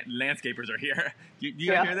landscapers are here. Do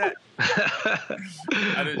you hear that?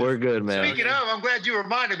 We're good, man. Speaking of, I'm glad you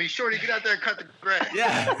reminded me. Shorty, get out there and cut the grass.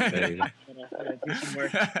 Yeah. There you go.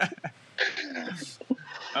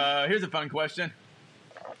 Here's a fun question.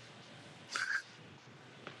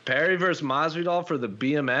 Perry versus Masvidal for the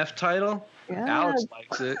BMF title? Yeah. Alex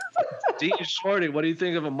likes it. D. Shorty, what do you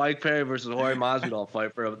think of a Mike Perry versus Jorge Masvidal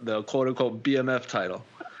fight for the quote-unquote BMF title?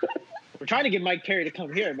 We're trying to get Mike Perry to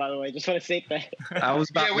come here, by the way. Just want to say that. I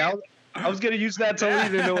was going to use that to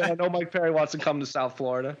lead into I know Mike Perry wants to come to South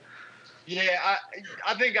Florida. Yeah,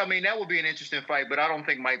 I think, that would be an interesting fight, but I don't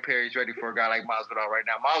think Mike Perry's ready for a guy like Masvidal right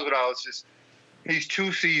now. Masvidal is just, he's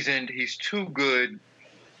too seasoned, he's too good,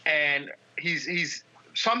 and he's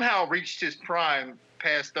somehow reached his prime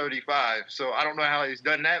past 35. So I don't know how he's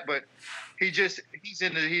done that, but he's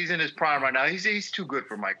in his prime right now. He's too good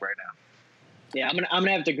for Mike right now. Yeah, I'm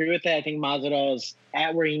gonna have to agree with that. I think Masvidal's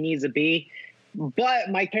at where he needs to be, but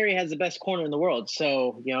Mike Perry has the best corner in the world.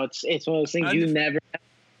 So it's one of those things you never.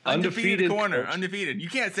 Undefeated corner, undefeated. You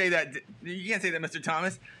can't say that. You can't say that, Mr.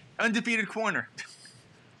 Thomas. Undefeated corner.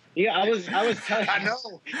 Yeah, I was telling. I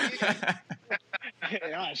know.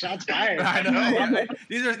 Yeah, shots fired. I know. Yeah.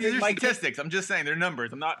 These are statistics. I'm just saying they're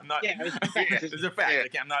numbers. I'm not. Yeah, these are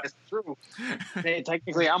facts. I'm not. It's true. Hey,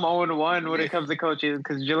 technically, I'm 0-1 when it comes to coaching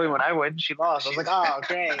because Jillian, when I went, she lost. I was like, oh,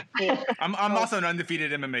 great. Cool. I'm also an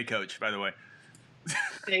undefeated MMA coach, by the way.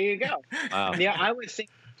 There you go. Wow. Yeah, I would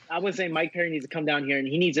say Mike Perry needs to come down here and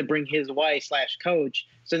he needs to bring his wife / coach.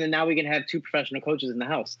 So then now we can have 2 professional coaches in the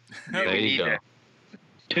house. There you go.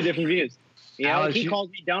 2 different views. Alex, he calls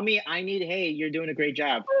me dummy. I need, hey, you're doing a great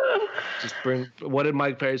job. Just what did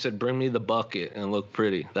Mike Perry said? Bring me the bucket and look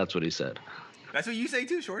pretty. That's what he said. That's what you say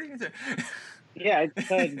too, Shorty. Yeah, I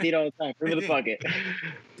tell you all the time. Bring me the bucket.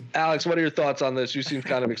 Alex, what are your thoughts on this? You seemed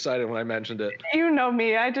kind of excited when I mentioned it. You know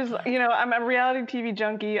me. I just, I'm a reality TV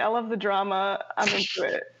junkie. I love the drama. I'm into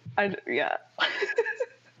it. Yeah.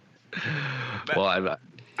 Well,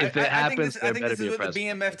 if it happens, there better be a precedent. I think this is what the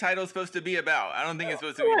BMF title is supposed to be about. I don't think it's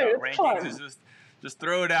supposed to be about rankings. It's just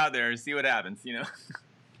throw it out there and see what happens,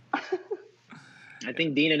 I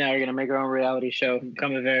think Dean and I are going to make our own reality show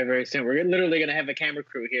coming very, very soon. We're literally going to have a camera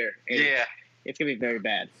crew here. Yeah. It's going to be very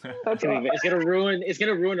bad. It's going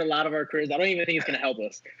to ruin a lot of our careers. I don't even think it's going to help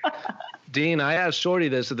us. Dean, I asked Shorty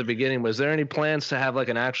this at the beginning. Was there any plans to have like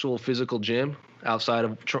an actual physical gym outside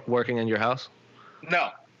of working in your house? No.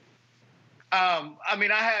 I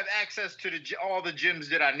have access to all the gyms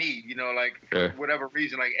that I need, for whatever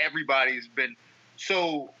reason, everybody's been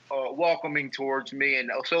so welcoming towards me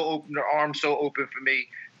and so open, their arms so open for me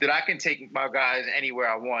that I can take my guys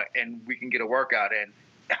anywhere I want and we can get a workout in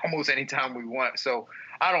almost anytime we want. So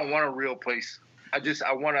I don't want a real place. I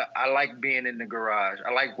like being in the garage.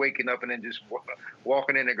 I like waking up and then just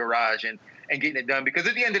walking in the garage and getting it done because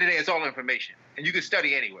at the end of the day, it's all information and you can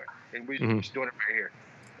study anywhere and we're just doing it right here.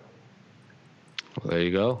 Well, there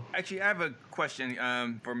you go. Actually, I have a question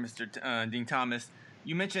for Mr. Dean Thomas.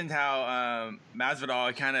 You mentioned how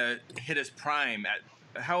Masvidal kind of hit his prime at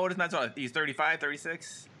 – how old is Masvidal? He's 35,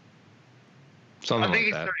 36? Something I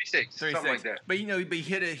think like he's that. 36, something like that. But,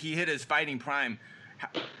 he hit his fighting prime.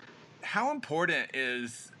 How important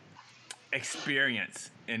is experience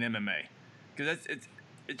in MMA? Because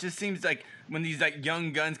it just seems like when these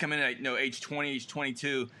young guns come in at age 20, age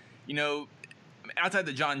 22, outside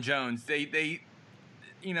the John Jones, they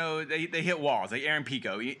hit walls like Aaron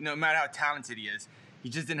Pico. No matter how talented he is, he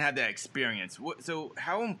just didn't have that experience. So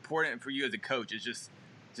how important for you as a coach is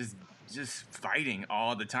just fighting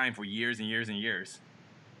all the time for years and years and years?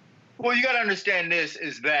 Well, you got to understand this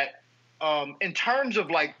is that in terms of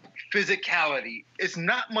physicality, it's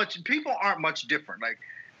not much. People aren't much different.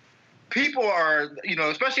 People are,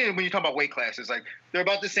 especially when you talk about weight classes, they're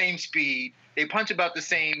about the same speed. They punch about the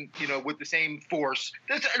same, with the same force.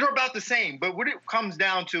 They're about the same. But what it comes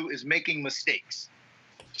down to is making mistakes.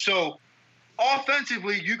 So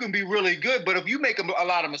offensively, you can be really good. But if you make a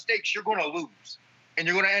lot of mistakes, you're going to lose. And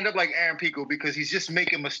you're going to end up like Aaron Pico because he's just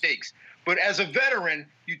making mistakes. But as a veteran,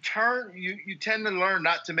 you tend to learn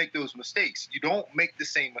not to make those mistakes. You don't make the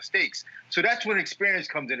same mistakes. So that's when experience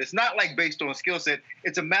comes in. It's not like based on skill set.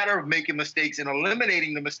 It's a matter of making mistakes and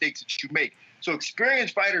eliminating the mistakes that you make. So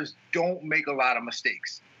experienced fighters don't make a lot of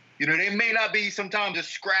mistakes. You know, they may not be sometimes as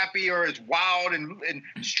scrappy or as wild and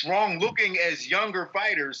strong looking as younger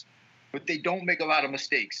fighters, but they don't make a lot of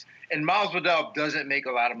mistakes. And Masvidal doesn't make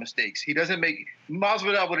a lot of mistakes.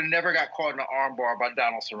 Masvidal would have never got caught in an armbar by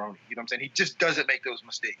Donald Cerrone. You know what I'm saying? He just doesn't make those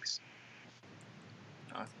mistakes.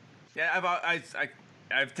 Yeah,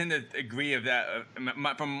 I've tended to agree of that.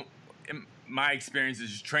 From my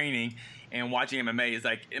experiences training and watching MMA, is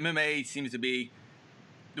like MMA seems to be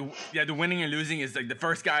the winning and losing is like the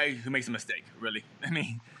first guy who makes a mistake. Really, I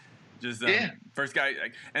mean, just first guy.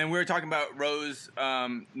 And we were talking about Rose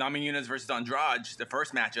Namajunas versus Andrade, the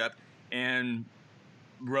first matchup, and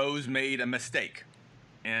Rose made a mistake,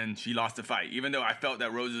 and she lost the fight. Even though I felt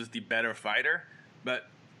that Rose was the better fighter, but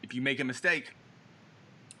if you make a mistake,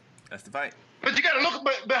 that's the fight. But you got to look.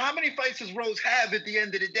 But how many fights does Rose have at the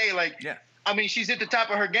end of the day? Like, yeah. I mean, she's at the top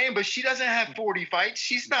of her game, but she doesn't have 40 fights.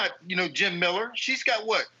 She's not, Jim Miller. She's got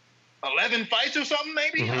what, 11 fights or something,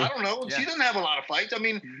 maybe? I don't know. Yeah. She doesn't have a lot of fights. I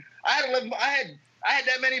mean, I had 11. I had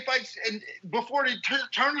that many fights before the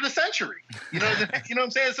turn of the century. You know what I'm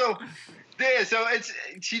saying? So, yeah. So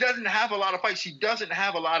she doesn't have a lot of fights. She doesn't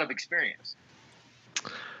have a lot of experience.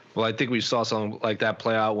 Well, I think we saw something like that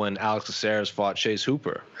play out when Alex Caceres fought Chase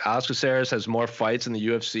Hooper. Alex Caceres has more fights in the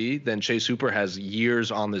UFC than Chase Hooper has years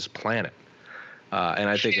on this planet. And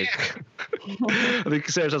I think I think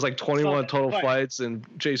Caceres has like 21 total fights, and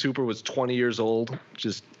Chase Hooper was 20 years old.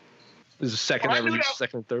 Just his second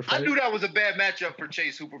and third fight. I knew that was a bad matchup for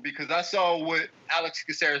Chase Hooper because I saw what Alex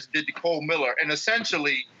Caceres did to Cole Miller, and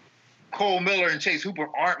essentially Cole Miller and Chase Hooper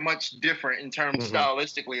aren't much different in terms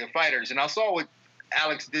stylistically of fighters. And I saw what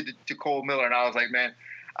Alex did to Cole Miller, and I was like, man,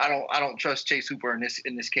 I don't trust Chase Hooper in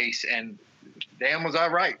this case, and damn was I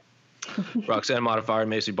right. Roxanne Modafferi,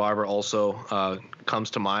 Maycee Barber also comes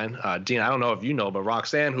to mind. Dean, I don't know if you know, but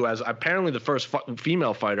Roxanne, who has apparently the first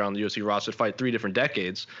female fighter on the UFC roster to fight 3 different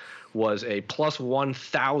decades, was a plus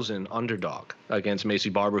 1,000 underdog against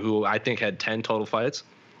Maycee Barber, who I think had 10 total fights.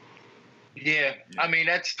 Yeah, I mean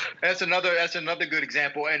that's another good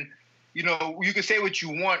example, and you can say what you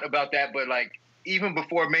want about that, but like even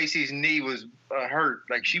before Maycee's knee was hurt,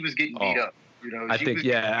 like she was getting beat up. I think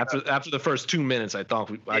after the first 2 minutes, I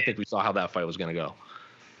think we saw how that fight was going to go.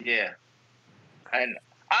 Yeah, and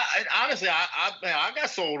I honestly got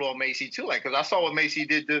sold on Maycee too, like because I saw what Maycee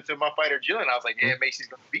did to my fighter Jill, and I was like, yeah, Maycee's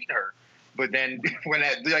going to beat her. But then when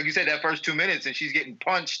like you said, that first 2 minutes and she's getting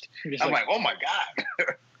punched, I'm like, oh my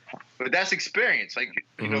god. But that's experience. Like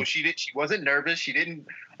she wasn't nervous. She didn't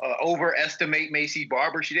overestimate Maycee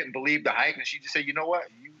Barber. She didn't believe the hype, and she just said, you know what,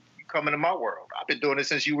 you come into my world. I've been doing this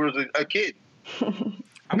since you were a kid.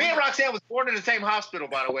 Me and Roxanne was born in the same hospital,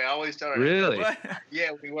 by the way. I always tell her. Really?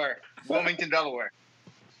 Yeah, we were. Wilmington, Delaware.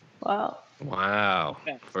 Wow.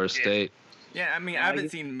 First date. Yeah, I mean, I haven't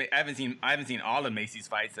seen all of Maycee's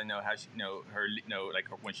fights. I know how she, her, like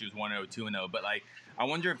when she was 1-0, 2-0. But like, I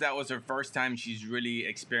wonder if that was her first time she's really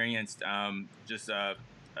experienced just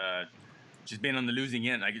being on the losing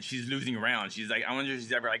end. Like she's losing around. She's like, I wonder if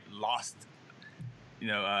she's ever like lost,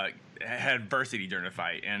 had adversity during a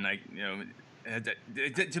fight, and like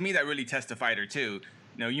to me that really tests the fighter too.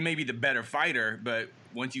 You may be the better fighter, but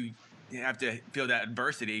once you have to feel that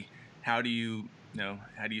adversity, how do you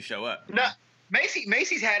show up? No,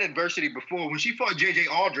 Maycee's had adversity before. When she fought JJ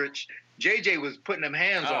Aldrich, JJ was putting them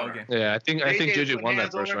hands on her. Yeah, I think JJ won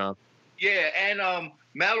that first round. Yeah, and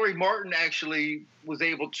Mallory Martin actually was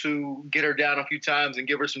able to get her down a few times and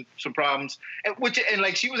give her some problems, and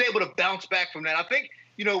like she was able to bounce back from that. I think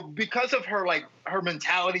because of her her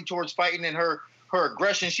mentality towards fighting and her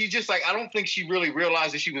aggression, she just like, I don't think she really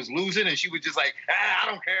realized that she was losing, and she was just like, I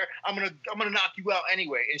don't care, I'm gonna knock you out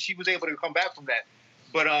anyway, and she was able to come back from that.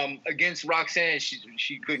 But against Roxanne,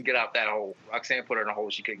 she couldn't get out that hole. Roxanne put her in a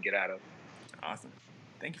hole she couldn't get out of. Awesome.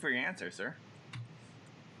 Thank you for your answer, sir.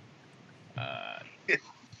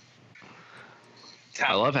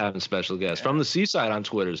 I love having special guests. From the Seaside on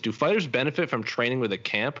Twitters, do fighters benefit from training with a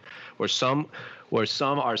camp where some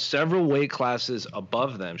are several weight classes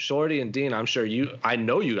above them? Shorty and Dean, I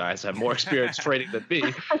know you guys have more experience training than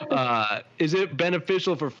me. Is it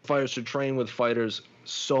beneficial for fighters to train with fighters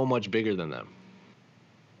so much bigger than them?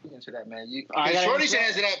 Answer that, man. Shorty should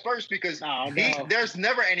answer that first because there's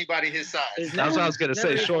never anybody his size. That's what I was gonna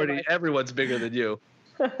say, Shorty. Everyone's bigger than you.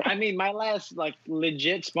 I mean, my last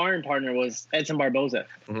legit sparring partner was Edson Barboza.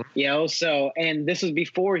 So, and this was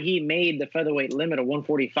before he made the featherweight limit of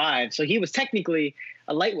 145. So he was technically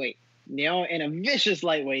a lightweight. and a vicious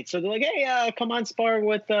lightweight. So they're like, hey, come on, spar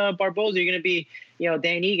with Barboza. You're going to be, Dan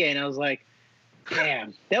Ige. And I was like,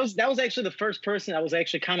 damn, that was actually the first person I was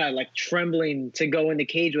actually kind of like trembling to go in the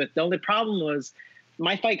cage with. The only problem was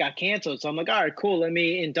my fight got canceled. So I'm like, all right, cool. Let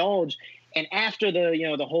me indulge. And after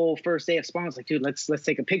the whole first day of sparring, I was like, dude, let's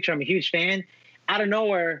take a picture. I'm a huge fan. Out of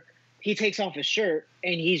nowhere, he takes off his shirt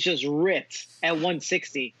and he's just ripped at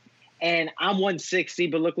 160. And I'm 160,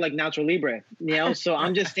 but look like Nacho Libre, So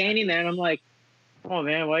I'm just standing there and I'm like, oh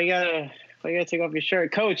man, why you gotta take off your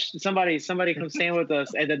shirt? Coach, somebody come stand with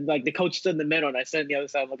us. And then like the coach stood in the middle and I stood on the other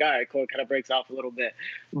side. I'm like, all right, cool. It kind of breaks off a little bit.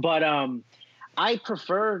 But I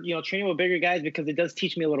prefer, training with bigger guys because it does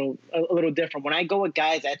teach me a little different. When I go with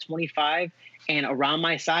guys at 25 and around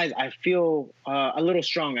my size, I feel a little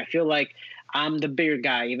strong. I feel like I'm the bigger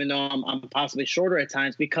guy, even though I'm possibly shorter at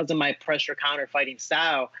times because of my pressure counter fighting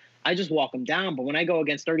style. I just walk them down. But when I go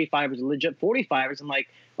against 35ers, legit 45ers, I'm like,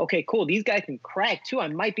 okay, cool. These guys can crack too. I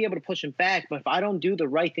might be able to push them back, but if I don't do the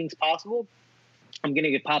right things possible, I'm going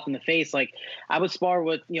to get popped in the face. Like I would spar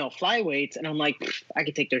with, flyweights and I'm like, I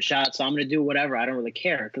could take their shots. So I'm going to do whatever. I don't really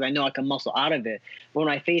care because I know I can muscle out of it. But when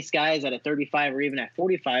I face guys at a 35 or even at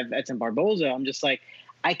 45, that's in Barboza, I'm just like,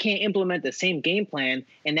 I can't implement the same game plan.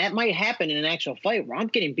 And that might happen in an actual fight where I'm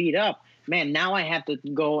getting beat up. Man, now I have to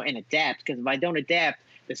go and adapt because if I don't adapt,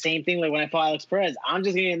 the same thing like when I fought Alex Perez, I'm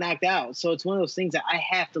just going to get knocked out. So it's one of those things that I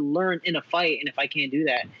have to learn in a fight. And if I can't do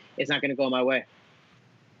that, it's not going to go my way.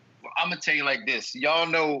 Well, I'm going to tell you like this. Y'all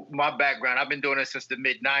know my background. I've been doing this since the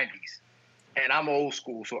mid-90s. And I'm old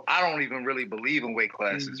school, so I don't even really believe in weight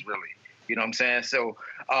classes, really. You know what I'm saying? So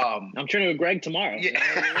I'm training with Greg tomorrow. Yeah.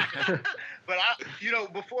 But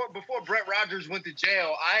before Brett Rogers went to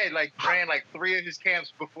jail, I had ran 3 of his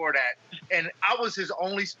camps before that. And I was his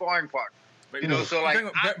only sparring partner. Wait,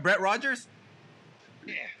 Brett Rogers?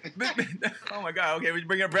 Yeah. Oh my God! Okay, we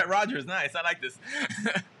bring up Brett Rogers. Nice, I like this.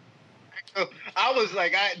 So I was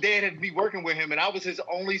like, they had me working with him, and I was his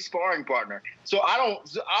only sparring partner. So I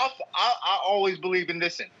always believe in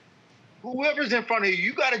listen. Whoever's in front of you,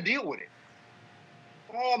 you got to deal with it.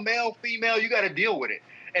 All male, female, you got to deal with it,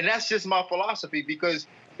 and that's just my philosophy. Because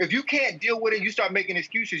if you can't deal with it, you start making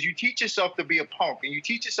excuses. You teach yourself to be a punk, and you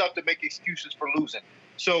teach yourself to make excuses for losing.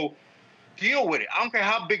 So deal with it. I don't care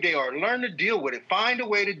how big they are. Learn to deal with it. Find a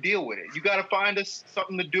way to deal with it. You got to find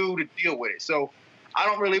something to do to deal with it. So I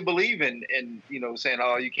don't really believe in saying,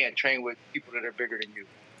 oh, you can't train with people that are bigger than you.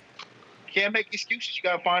 You can't make excuses. You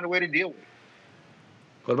got to find a way to deal with it.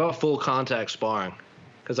 What about full contact sparring?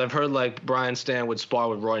 Because I've heard Brian Stann would spar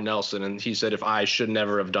with Roy Nelson, and he said if I should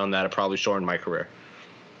never have done that, it probably shortened my career.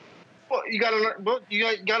 Well, you gotta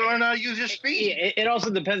learn how to use your speed. It also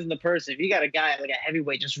depends on the person. If you got a guy like a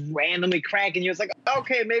heavyweight just randomly cracking you, it's like,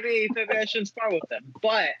 okay, maybe I shouldn't spar with them.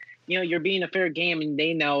 But you're being a fair game, and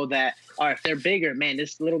they know that, all right, if they're bigger, man,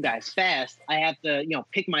 this little guy's fast. I have to,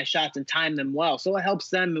 pick my shots and time them well. So it helps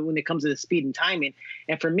them when it comes to the speed and timing.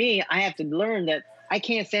 And for me, I have to learn that I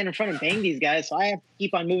can't stand in front and bang these guys, so I have to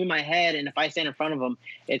keep on moving my head. And if I stand in front of them,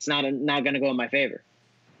 it's not going to go in my favor.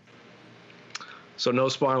 So no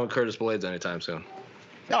sparring with Curtis Blades anytime soon.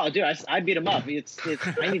 No, dude, I beat him up.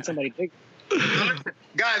 I need somebody big.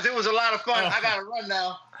 Guys, it was a lot of fun. I gotta run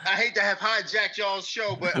now. I hate to have hijacked y'all's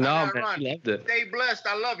show, but I gotta run. Loved it. Stay blessed.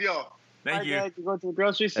 I love y'all. Thank you. Guys, you go to the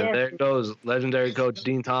grocery store. And there goes legendary coach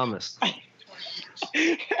Dean Thomas.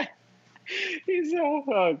 He's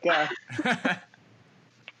oh god.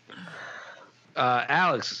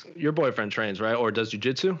 Alex, your boyfriend trains, right? Or does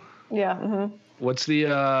jiu-jitsu? Yeah. Mm-hmm. What's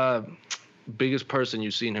the biggest person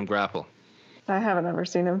you've seen him grapple? I haven't ever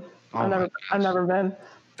seen him. Oh I've never been.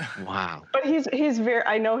 Wow. But he's very,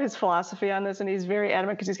 I know his philosophy on this, and he's very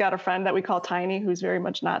adamant because he's got a friend that we call Tiny, who's very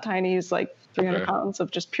much not tiny. He's like 300 pounds of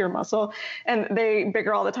just pure muscle. And they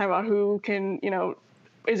bicker all the time about who can,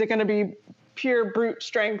 is it going to be pure brute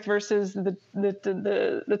strength versus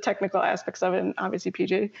the technical aspects of it. And obviously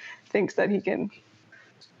PJ thinks that he can,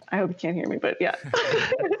 I hope he can't hear me, but yeah.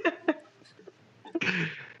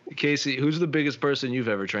 Casey, who's the biggest person you've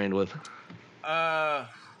ever trained with? Well,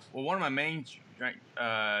 one of my main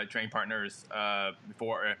training partners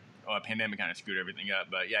before a pandemic kind of screwed everything up.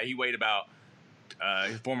 But yeah, he weighed about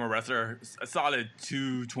his former wrestler, a solid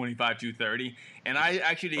 225, 230, and I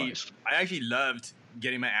actually loved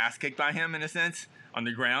getting my ass kicked by him in a sense on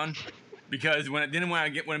the ground, because when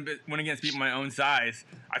I went against people my own size,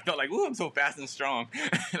 I felt like, ooh, I'm so fast and strong.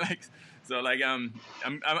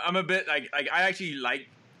 I'm a bit like I actually like,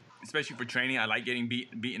 especially for training, I like getting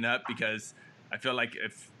beaten up because I feel like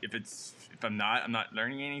if I'm not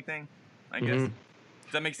learning anything, I guess. Does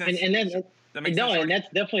that make sense? And that's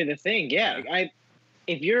definitely the thing. Yeah.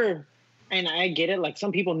 If you're And I get it. Like,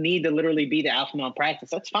 some people need to literally be the alpha male in practice.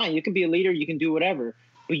 That's fine. You can be a leader. You can do whatever.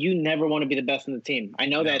 But you never want to be the best in the team. I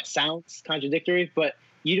know that sounds contradictory, but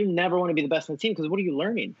you do never want to be the best in the team because what are you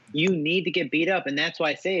learning? You need to get beat up. And that's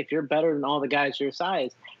why I say if you're better than all the guys your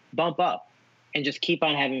size, bump up and just keep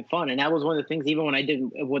on having fun. And that was one of the things, even when I did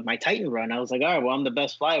with my Titan run, I was like, all right, well, I'm the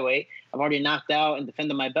best flyweight. I've already knocked out and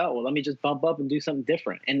defended my belt. Well, let me just bump up and do something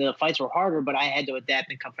different. And the fights were harder, but I had to adapt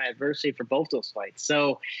and come from adversity for both those fights.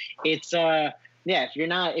 So it's, if you're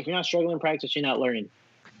not struggling in practice, you're not learning.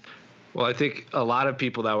 Well, I think a lot of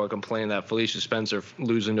people that were complaining that Felicia Spencer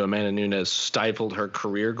losing to Amanda Nunes stifled her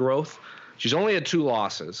career growth. She's only had 2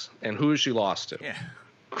 losses, and who has she lost to? Yeah.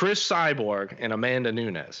 Chris Cyborg and Amanda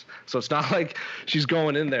Nunes. So it's not like she's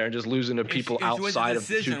going in there and just losing to people outside of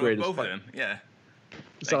the 2 greatest both fighters. of them. Yeah.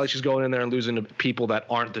 It's not like she's going in there and losing to people that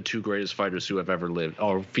aren't the 2 greatest fighters who have ever lived,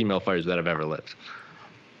 or female fighters that have ever lived.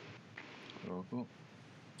 Cool. All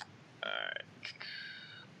right.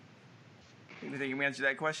 You think we answered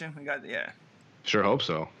that question? We got, yeah. Sure hope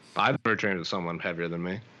so. I've never trained with someone heavier than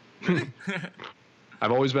me.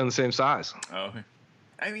 I've always been the same size. Oh,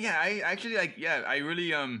 I mean, yeah. I actually I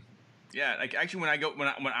really actually when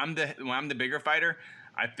I'm the bigger fighter,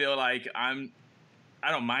 I feel like I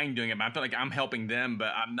don't mind doing it, but I feel like I'm helping them,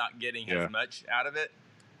 but I'm not getting as much out of it.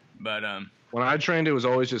 But when I trained, it was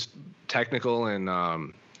always just technical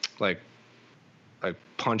and like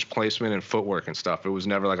punch placement and footwork and stuff. It was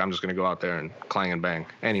never like I'm just going to go out there and clang and bang.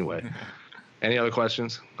 Anyway, any other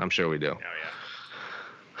questions? I'm sure we do. Oh, yeah.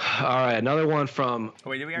 All right, another one from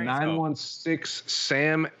 916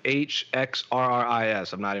 Sam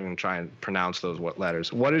HXRRIS. I'm not even trying to pronounce those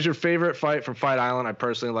letters. What is your favorite fight from Fight Island? I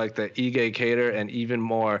personally like the Ige Cater and even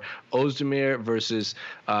more Ozdemir versus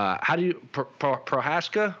how do you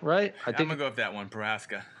Prohaska, right? I'm gonna go with that one,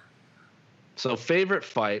 Prohaska. So favorite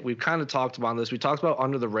fight, we've kind of talked about this. We talked about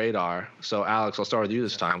Under the Radar. So Alex, I'll start with you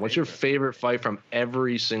this time. What's your favorite fight from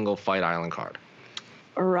every single Fight Island card?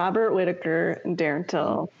 Robert Whittaker and Darren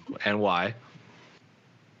Till. And why?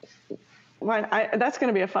 That's going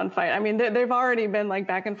to be a fun fight. I mean, they've already been like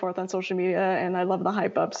back and forth on social media, and I love the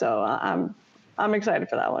hype up. So I'm excited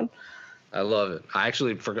for that one. I love it. I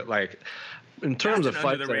actually forgot, like, in terms of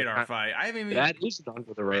fights, under the radar fight. I haven't even. That is an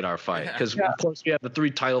under the radar fight because of course we have the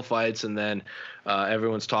 3 title fights, and then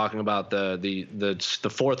everyone's talking about the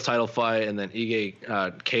 4th title fight, and then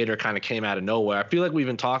Ige Cater kind of came out of nowhere. I feel like we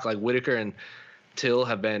even talked like Whittaker and Till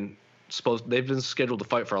have been they've been scheduled to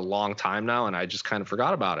fight for a long time now, and I just kind of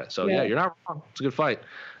forgot about it. So yeah, you're not wrong. It's a good fight.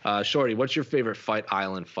 Shorty, what's your favorite Fight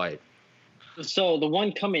Island fight? So the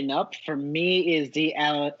one coming up for me is the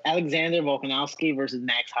Alexander Volkanovski versus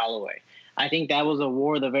Max Holloway. I think that was a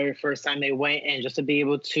war the very first time they went, and just to be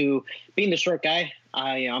able to, being the short guy,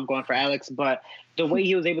 I'm going for Alex, but the way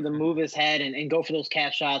he was able to move his head and go for those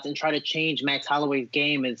calf shots and try to change Max Holloway's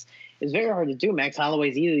game is very hard to do. Max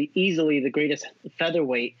Holloway's easily the greatest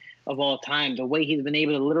featherweight of all time. The way he's been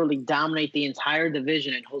able to literally dominate the entire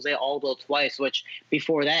division, and Jose Aldo twice, which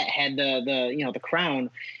before that had the crown.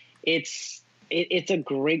 It's a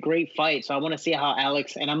great fight. So I want to see how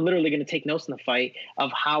Alex, and I'm literally going to take notes in the fight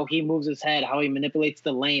of how he moves his head, how he manipulates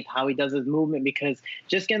the length, how he does his movement, because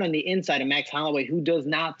just getting on the inside of Max Holloway, who does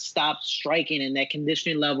not stop striking, and that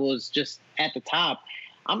conditioning level is just at the top.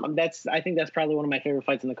 I think that's probably one of my favorite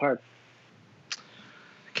fights in the card.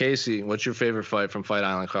 Casey, what's your favorite fight from Fight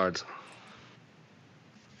Island cards?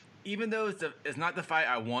 Even though it's not the fight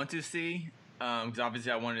I want to see, because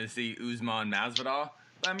obviously I wanted to see Usman Masvidal.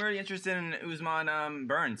 But I'm really interested in Usman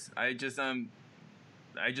Burns. On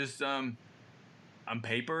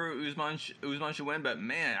paper, Usman should win, but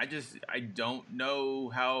man, I don't know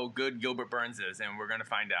how good Gilbert Burns is, and we're gonna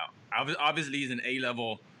find out. Obviously, he's an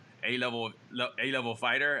A-level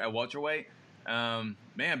fighter at welterweight.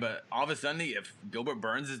 Man, but all of a sudden, if Gilbert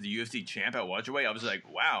Burns is the UFC champ at welterweight, I was like,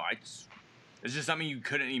 wow, it's just something you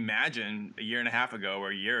couldn't imagine a year and a half ago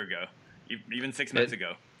or a year ago, even 6 months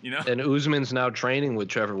ago. You know? And Usman's now training with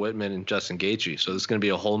Trevor Whitman and Justin Gaethje, so there's going to be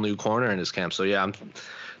a whole new corner in his camp. So yeah,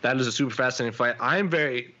 that is a super fascinating fight.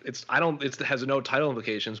 It has no title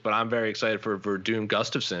implications, but I'm very excited for Verdum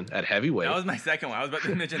Gustafsson at heavyweight. That was my second one. I was about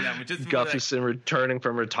to mention that one. Gustafsson returning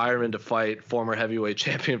from retirement to fight former heavyweight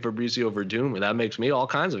champion Fabricio Verdum. That makes me all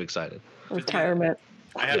kinds of excited. Retirement.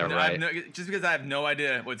 Just because I have no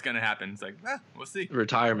idea what's going to happen. It's like, we'll see.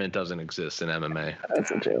 Retirement doesn't exist in MMA.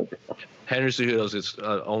 That's a joke. Henry Cejudo's, it's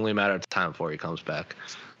only a matter of time before he comes back.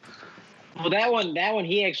 Well, that one,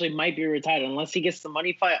 he actually might be retired unless he gets the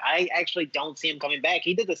money fight. I actually don't see him coming back.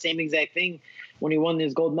 He did the same exact thing when he won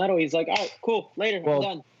his gold medal. He's like, "Oh, cool, later, I'm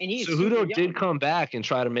done." And Cejudo did come back and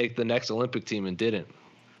try to make the next Olympic team and didn't.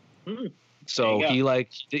 So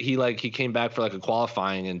he came back for like a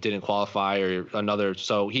qualifying and didn't qualify or another.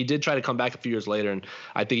 So he did try to come back a few years later, and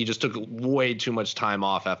I think he just took way too much time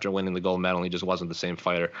off after winning the gold medal. And he just wasn't the same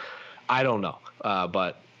fighter. I don't know,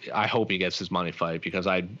 but I hope he gets his money fight because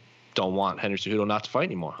I don't want Henry Cejudo not to fight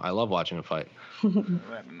anymore. I love watching him fight. What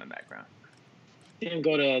happened in the background? Didn't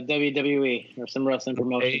go to WWE or some wrestling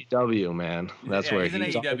promotion. AEW, man. That's where he's an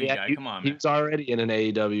AEW guy. Come on, man. He's already in an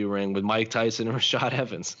AEW ring with Mike Tyson and Rashad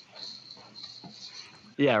Evans.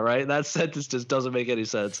 Yeah, right? That sentence just doesn't make any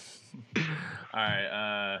sense. All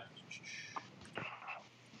right.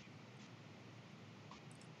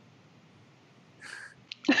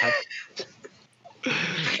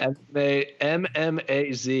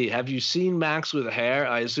 MMAZ. Have you seen Max with hair?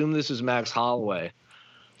 I assume this is Max Holloway.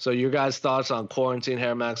 So your guys' thoughts on quarantine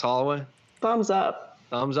hair Max Holloway? Thumbs up.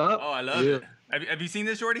 Thumbs up? Oh, I love it. Have you seen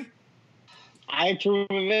this, Shorty? I approve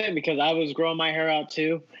of it because I was growing my hair out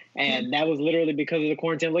too, and that was literally because of the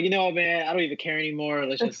quarantine. Like, man, I don't even care anymore.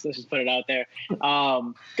 Let's just put it out there.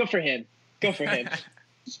 Good for him. Good for him.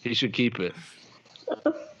 He should keep it.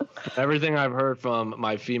 Everything I've heard from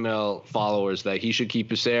my female followers that he should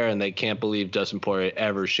keep his hair, and they can't believe Dustin Poirier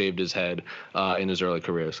ever shaved his head in his early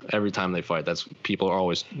careers. Every time they fight, people are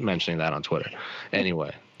always mentioning that on Twitter.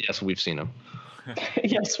 Anyway, yes, we've seen him.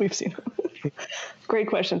 Yes, we've seen him. Great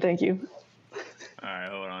question. Thank you. All right,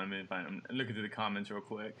 hold on. I'm looking through the comments real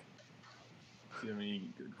quick. See if there are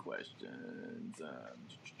any good questions.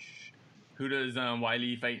 Who does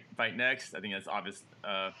Wiley fight next? I think that's obvious.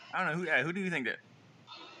 I don't know. Who do you think that?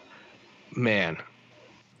 Man,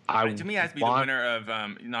 to me, it has to be the winner of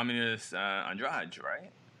Namajunas Andrade, right?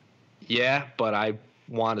 Yeah, but I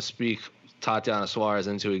want to speak Tatiana Suarez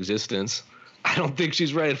into existence. I don't think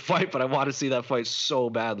she's ready to fight, but I want to see that fight so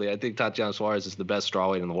badly. I think Tatiana Suarez is the best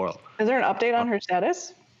strawweight in the world. Is there an update on her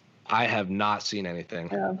status? I have not seen anything.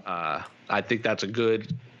 Yeah. I think that's a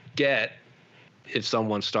good get if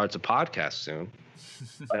someone starts a podcast soon.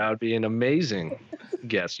 That would be an amazing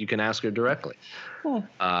guest. You can ask her directly.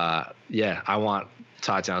 Yeah, I want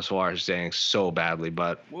Tatiana Suarez saying so badly,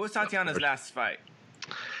 but what was Tatiana's last fight?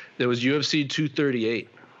 There was UFC 238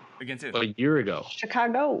 against who? A year ago.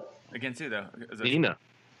 Chicago. Against who though? Nina.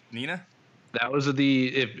 That was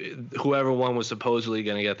whoever won was supposedly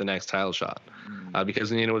going to get the next title shot,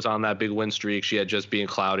 because Nina was on that big win streak. She had just beaten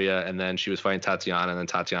Claudia, and then she was fighting Tatiana, and then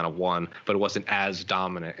Tatiana won, but it wasn't as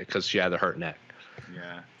dominant because she had the hurt neck.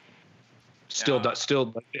 Yeah.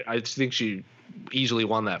 Still, I think she easily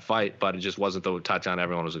won that fight, but it just wasn't the Tatiana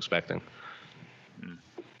everyone was expecting.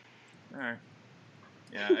 All right.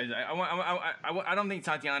 Yeah, I don't think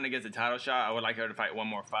Tatiana gets a title shot. I would like her to fight one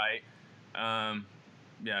more fight.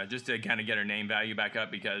 Yeah, just to kind of get her name value back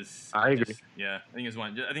up because I agree. I think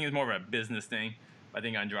it's more of a business thing. I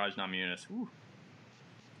think Andrade Namajunas.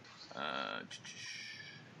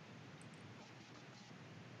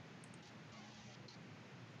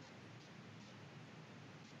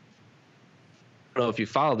 I don't know if you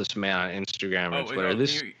follow this man on Instagram or Twitter.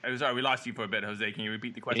 Sorry, we lost you for a bit, Jose. Can you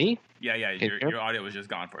repeat the question? Me? Yeah. Your audio was just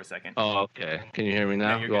gone for a second. Oh, okay. Can you hear me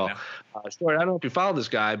now? Yeah, you're good now. Sorry, I don't know if you follow this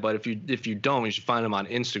guy, but if you don't, you should find him on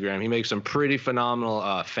Instagram. He makes some pretty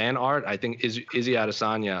phenomenal fan art. I think Izzy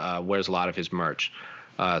Adesanya wears a lot of his merch.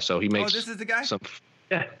 So he makes. Oh, this is the guy?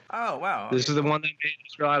 Yeah. Oh, wow. This is the one that made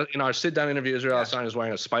Israel, in our sit-down interview, Israel Adesanya is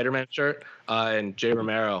wearing a Spider-Man shirt, and Jay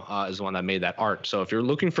Romero is the one that made that art. So if you're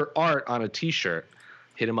looking for art on a T-shirt,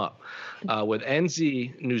 hit him up. With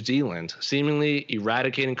NZ New Zealand seemingly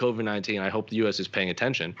eradicating COVID-19, I hope the U.S. is paying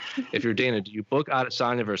attention. If you're Dana, do you book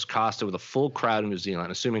Adesanya versus Costa with a full crowd in New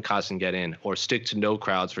Zealand, assuming Costa can get in, or stick to no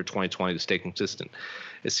crowds for 2020 to stay consistent?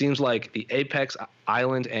 It seems like the Apex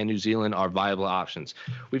Island and New Zealand are viable options.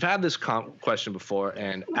 We've had this question before,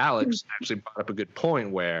 and Alex actually brought up a good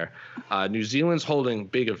point where New Zealand's holding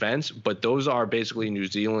big events, but those are basically New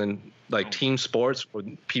Zealand, like team sports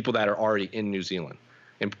with people that are already in New Zealand.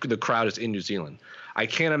 And the crowd is in New Zealand. I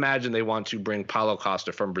can't imagine they want to bring Paulo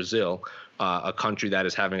Costa from Brazil, a country that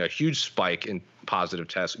is having a huge spike in positive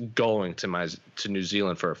tests, going to New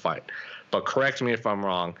Zealand for a fight. But correct me if I'm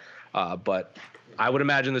wrong. But I would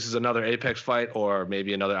imagine this is another Apex fight or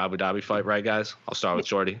maybe another Abu Dhabi fight, right, guys? I'll start with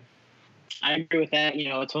Shorty. I agree with that.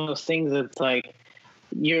 It's one of those things that's like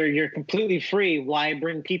you're completely free. Why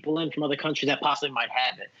bring people in from other countries that possibly might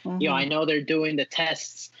have it? Mm-hmm. I know they're doing the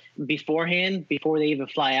tests beforehand before they even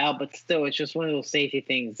fly out, but still it's just one of those safety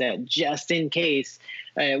things that just in case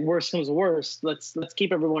worst comes to worst, let's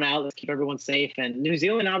keep everyone out, let's keep everyone safe. And New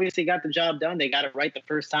Zealand obviously got the job done. They got it right the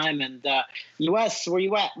first time. And US, where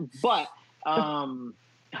you at? But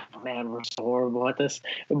Oh, man, we're so horrible at this.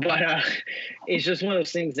 But it's just one of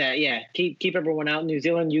those things that, keep everyone out in New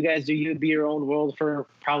Zealand. You guys do you be your own world for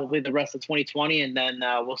probably the rest of 2020, and then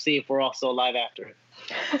we'll see if we're all still alive after it.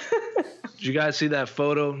 Did you guys see that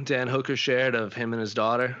photo Dan Hooker shared of him and his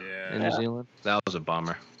daughter in New Zealand? That was a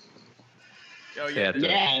bummer. Oh yeah,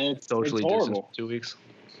 it's horrible. 2 weeks.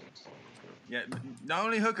 Yeah, not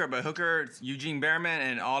only Hooker, but Hooker, Eugene Behrman,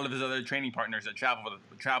 and all of his other training partners that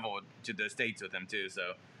traveled to the States with him too.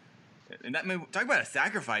 So, and that talk about a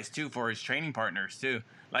sacrifice too for his training partners too.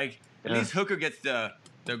 Like at least Hooker gets the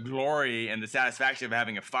glory and the satisfaction of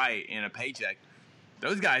having a fight and a paycheck.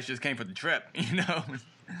 Those guys just came for the trip, you know.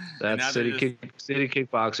 That's City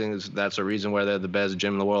Kickboxing. That's a reason why they're the best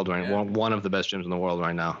gym in the world right now. One of the best gyms in the world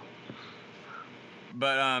right now.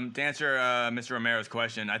 But to answer Mr. Romero's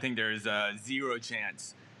question, I think there's zero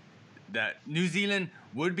chance that New Zealand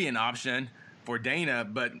would be an option for Dana,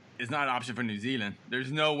 but it's not an option for New Zealand.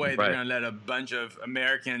 There's no way they're going to let a bunch of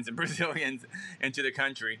Americans and Brazilians into the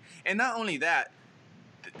country. And not only that,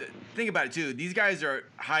 think about it too. These guys are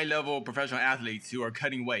high-level professional athletes who are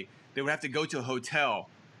cutting weight. They would have to go to a hotel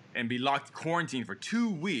and be locked quarantined for 2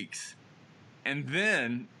 weeks and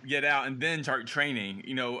then get out and then start training,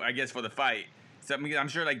 you know, I guess for the fight. So I'm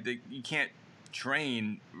sure like you can't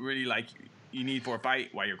train really like you need for a fight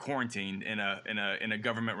while you're quarantined in a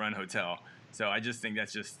government-run hotel. So I just think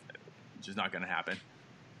that's just not going to happen.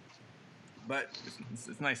 But it's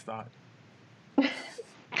a nice thought.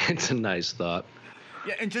 It's a nice thought.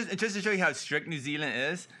 Yeah, and just to show you how strict New Zealand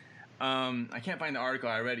is, I can't find the article.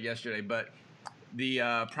 I read it yesterday, but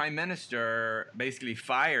the Prime Minister basically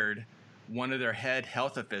fired one of their head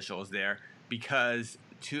health officials there because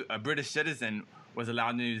a British citizen was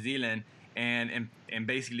allowed in New Zealand and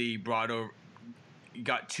basically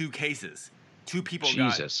got 2 cases. 2 people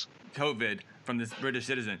got COVID from this British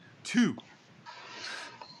citizen. 2.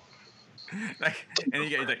 Like, and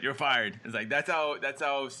he's like, "You're fired." It's like that's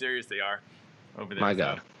how serious they are over there. My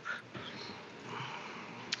God.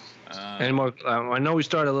 Any more? I know we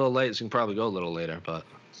started a little late, so we can probably go a little later, but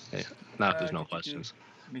hey, not if there's no questions.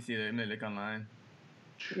 Let me see. Let me look online.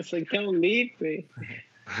 It's like, don't leave me.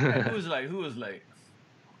 Who was late?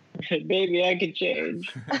 Baby, I can change.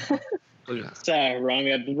 Sorry,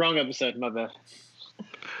 wrong episode. My bad.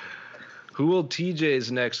 Who will TJ's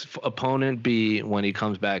next opponent be when he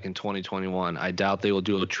comes back in 2021? I doubt they will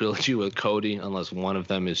do a trilogy with Cody unless one of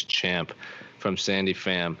them is champ. From Sandy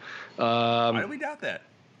Pham. Why do we doubt that?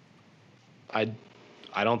 I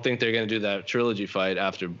don't think they're going to do that trilogy fight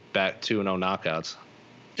after back 2-0 knockouts.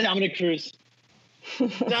 Dominic Cruz.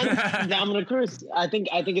 Dominic Cruz. I think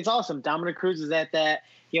it's awesome. Dominic Cruz is at that.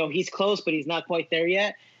 You know, he's close, but he's not quite there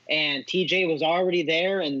yet. And TJ was already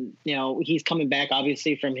there, and you know he's coming back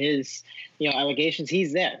obviously from his allegations.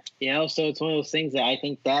 He's there, so it's one of those things that I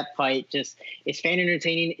think that fight just is fan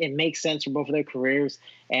entertaining. It makes sense for both of their careers,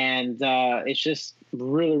 and it's just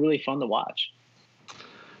really really fun to watch.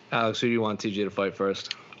 Alex, who do you want TJ to fight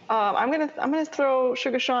first? I'm gonna throw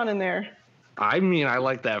Sugar Sean in there. I mean, I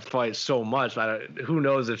like that fight so much. Who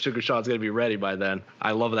knows if Sugar Sean's gonna be ready by then?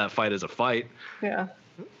 I love that fight as a fight. Yeah.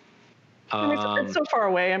 It's so far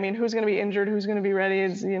away. I mean, who's going to be injured? Who's going to be ready?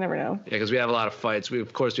 You never know. Yeah, because we have a lot of fights. We have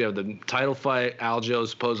the title fight.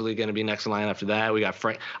 Aljo's supposedly going to be next in line after that. We got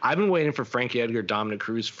Frank. I've been waiting for Frankie Edgar, Dominic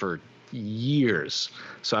Cruz for years,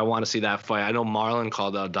 so I want to see that fight. I know Marlon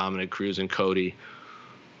called out Dominic Cruz and Cody.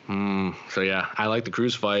 So yeah, I like the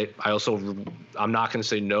Cruz fight. I'm not going to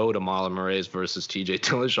say no to Marlon Moraes versus TJ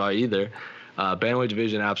Dillashaw either. Bantamweight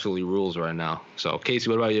division absolutely rules right now. So Casey,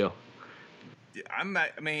 what about you?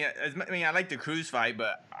 I like the Cruz fight,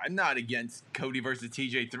 but I'm not against Cody versus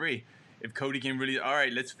TJ3. If Cody can really, all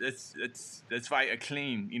right, let's fight a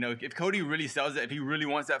clean. If Cody really sells it, if he really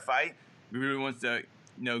wants that fight, he really wants to,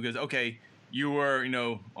 goes, okay, you were,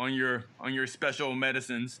 on your special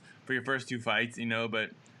medicines for your first 2 fights,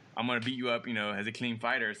 but I'm gonna beat you up, as a clean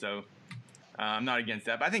fighter. So I'm not against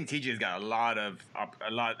that. But I think TJ's got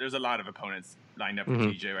there's a lot of opponents lined up for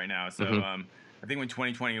TJ right now. So. I think when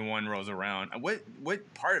 2021 rolls around, what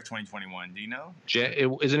part of 2021 do you know?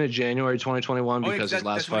 Isn't it January 2021 because his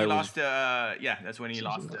last fight was? That's when he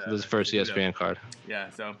lost. His first ESPN card. Yeah,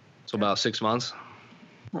 so about 6 months.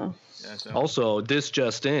 Huh. Yeah, so. Also, this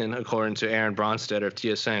just in, according to Aaron Bronstetter of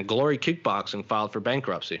TSN, Glory Kickboxing filed for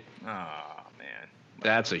bankruptcy. Oh man,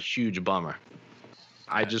 that's a huge bummer.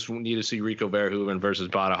 I just need to see Rico Verhoeven versus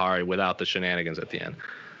Badahari without the shenanigans at the end,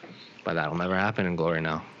 but that'll never happen in Glory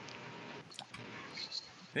now.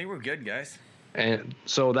 I think we're good, guys. And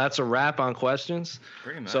so that's a wrap on questions.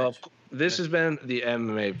 Pretty much. So, This has been the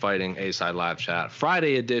MMA Fighting A-Side Live Chat,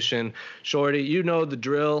 Friday edition. Shorty, you know the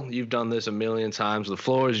drill. You've done this a million times. The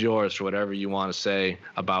floor is yours for whatever you want to say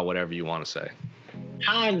about whatever you want to say.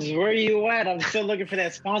 Hans, where are you at? I'm still looking for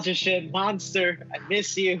that sponsorship. Monster, I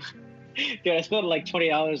miss you. Dude, I spent like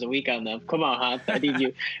 $20 a week on them. Come on, Hans, I need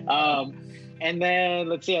you. And then,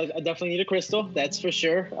 let's see, I definitely need a crystal. That's for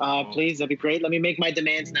sure. Please, that'd be great. Let me make my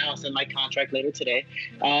demands now. I'll send my contract later today.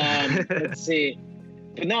 Let's see.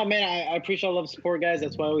 But no, man, I appreciate all the support, guys.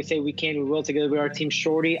 That's why I always say we can, we will. Together we are Team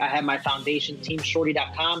Shorty. I have my foundation,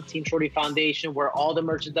 teamshorty.com, Team Shorty Foundation, where all the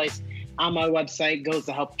merchandise on my website goes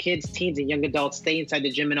to help kids, teens, and young adults stay inside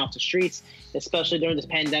the gym and off the streets, especially during this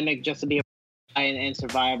pandemic, just to be able to and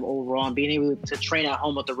survive overall, and being able to train at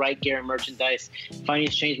home with the right gear and merchandise. Fighting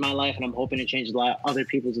has changed my life, and I'm hoping to change a lot of other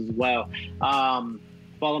people's as well.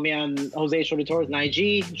 Follow me on Jose Shorty Torres on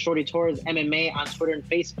IG, Shorty Torres MMA on Twitter and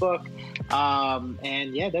Facebook.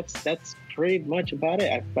 And yeah, that's pretty much about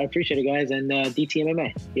it. I appreciate it, guys. And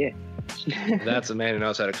DTMMA, yeah. That's the man who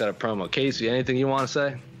knows how to cut a promo. Casey, anything you want to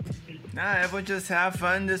say? Nah, everyone just have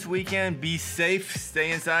fun this weekend. Be safe.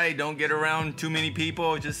 Stay inside. Don't get around too many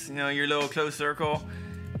people. Just, your little close circle.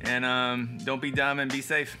 And don't be dumb and be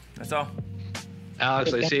safe. That's all.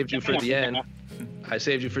 Alex, I saved you for the end. I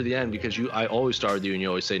saved you for the end because I always start with you and you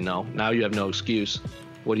always say no. Now you have no excuse.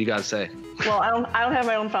 What do you got to say? Well, I don't have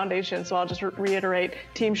my own foundation, so I'll just reiterate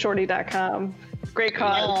teamshorty.com. Great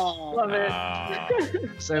cause. Love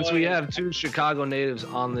it. Since we have two Chicago natives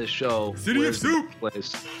on this show, City of Soup.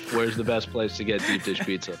 Where's the best place to get deep dish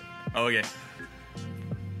pizza? Oh, yeah.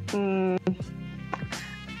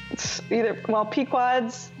 It's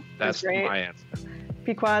Pequod's. That's my answer.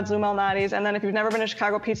 Pequod's, Lou Malnati's, and then if you've never been to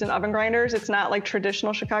Chicago Pizza and Oven Grinders, it's not like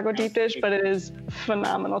traditional Chicago deep dish, but it is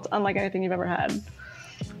phenomenal. It's unlike anything you've ever had.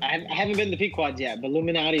 I haven't been to Pequod's yet, but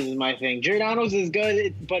Illuminati's is my thing. Giordano's is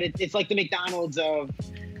good, but it's like the McDonald's of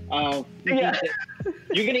yeah.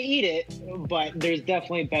 You're gonna eat it, but there's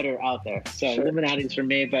definitely better out there. So sure. Illuminati's for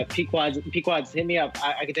me, but Pequod's, hit me up.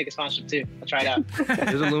 I can take a sponsorship too. I'll try it out.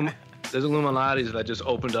 There's Illuminati's that just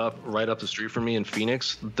opened up right up the street from me in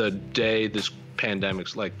Phoenix the day this pandemic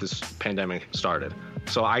started.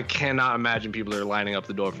 So I cannot imagine people are lining up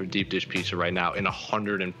the door for deep dish pizza right now in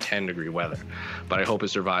 110 degree weather. But I hope it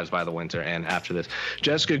survives by the winter and after this.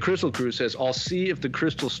 Jessica Crystal Cruz says, I'll see if the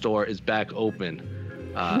Crystal store is back open.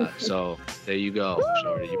 So there you go,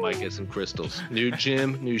 Shorty. You might get some crystals. New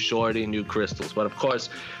gym, new Shorty, new crystals. But of course,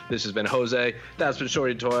 this has been Jose. That's been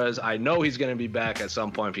Shorty Torres. I know he's going to be back at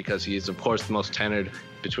some point because he is, of course, the most tenured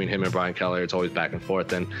between him and Brian Keller. It's always back and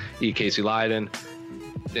forth. And Casey Leydon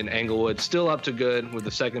in Englewood, still up to good with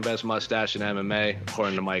the second best mustache in MMA,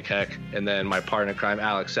 according to Mike Heck. And then my partner in crime,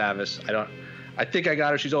 Alex Savis. I think I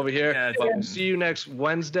got her. She's over here. Yeah, but we'll see you next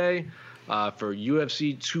Wednesday. For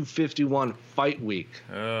UFC 251 Fight Week.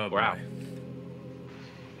 Oh, we're out.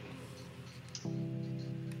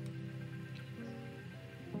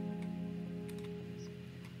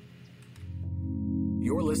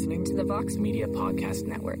 You're listening to the Vox Media Podcast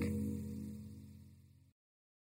Network.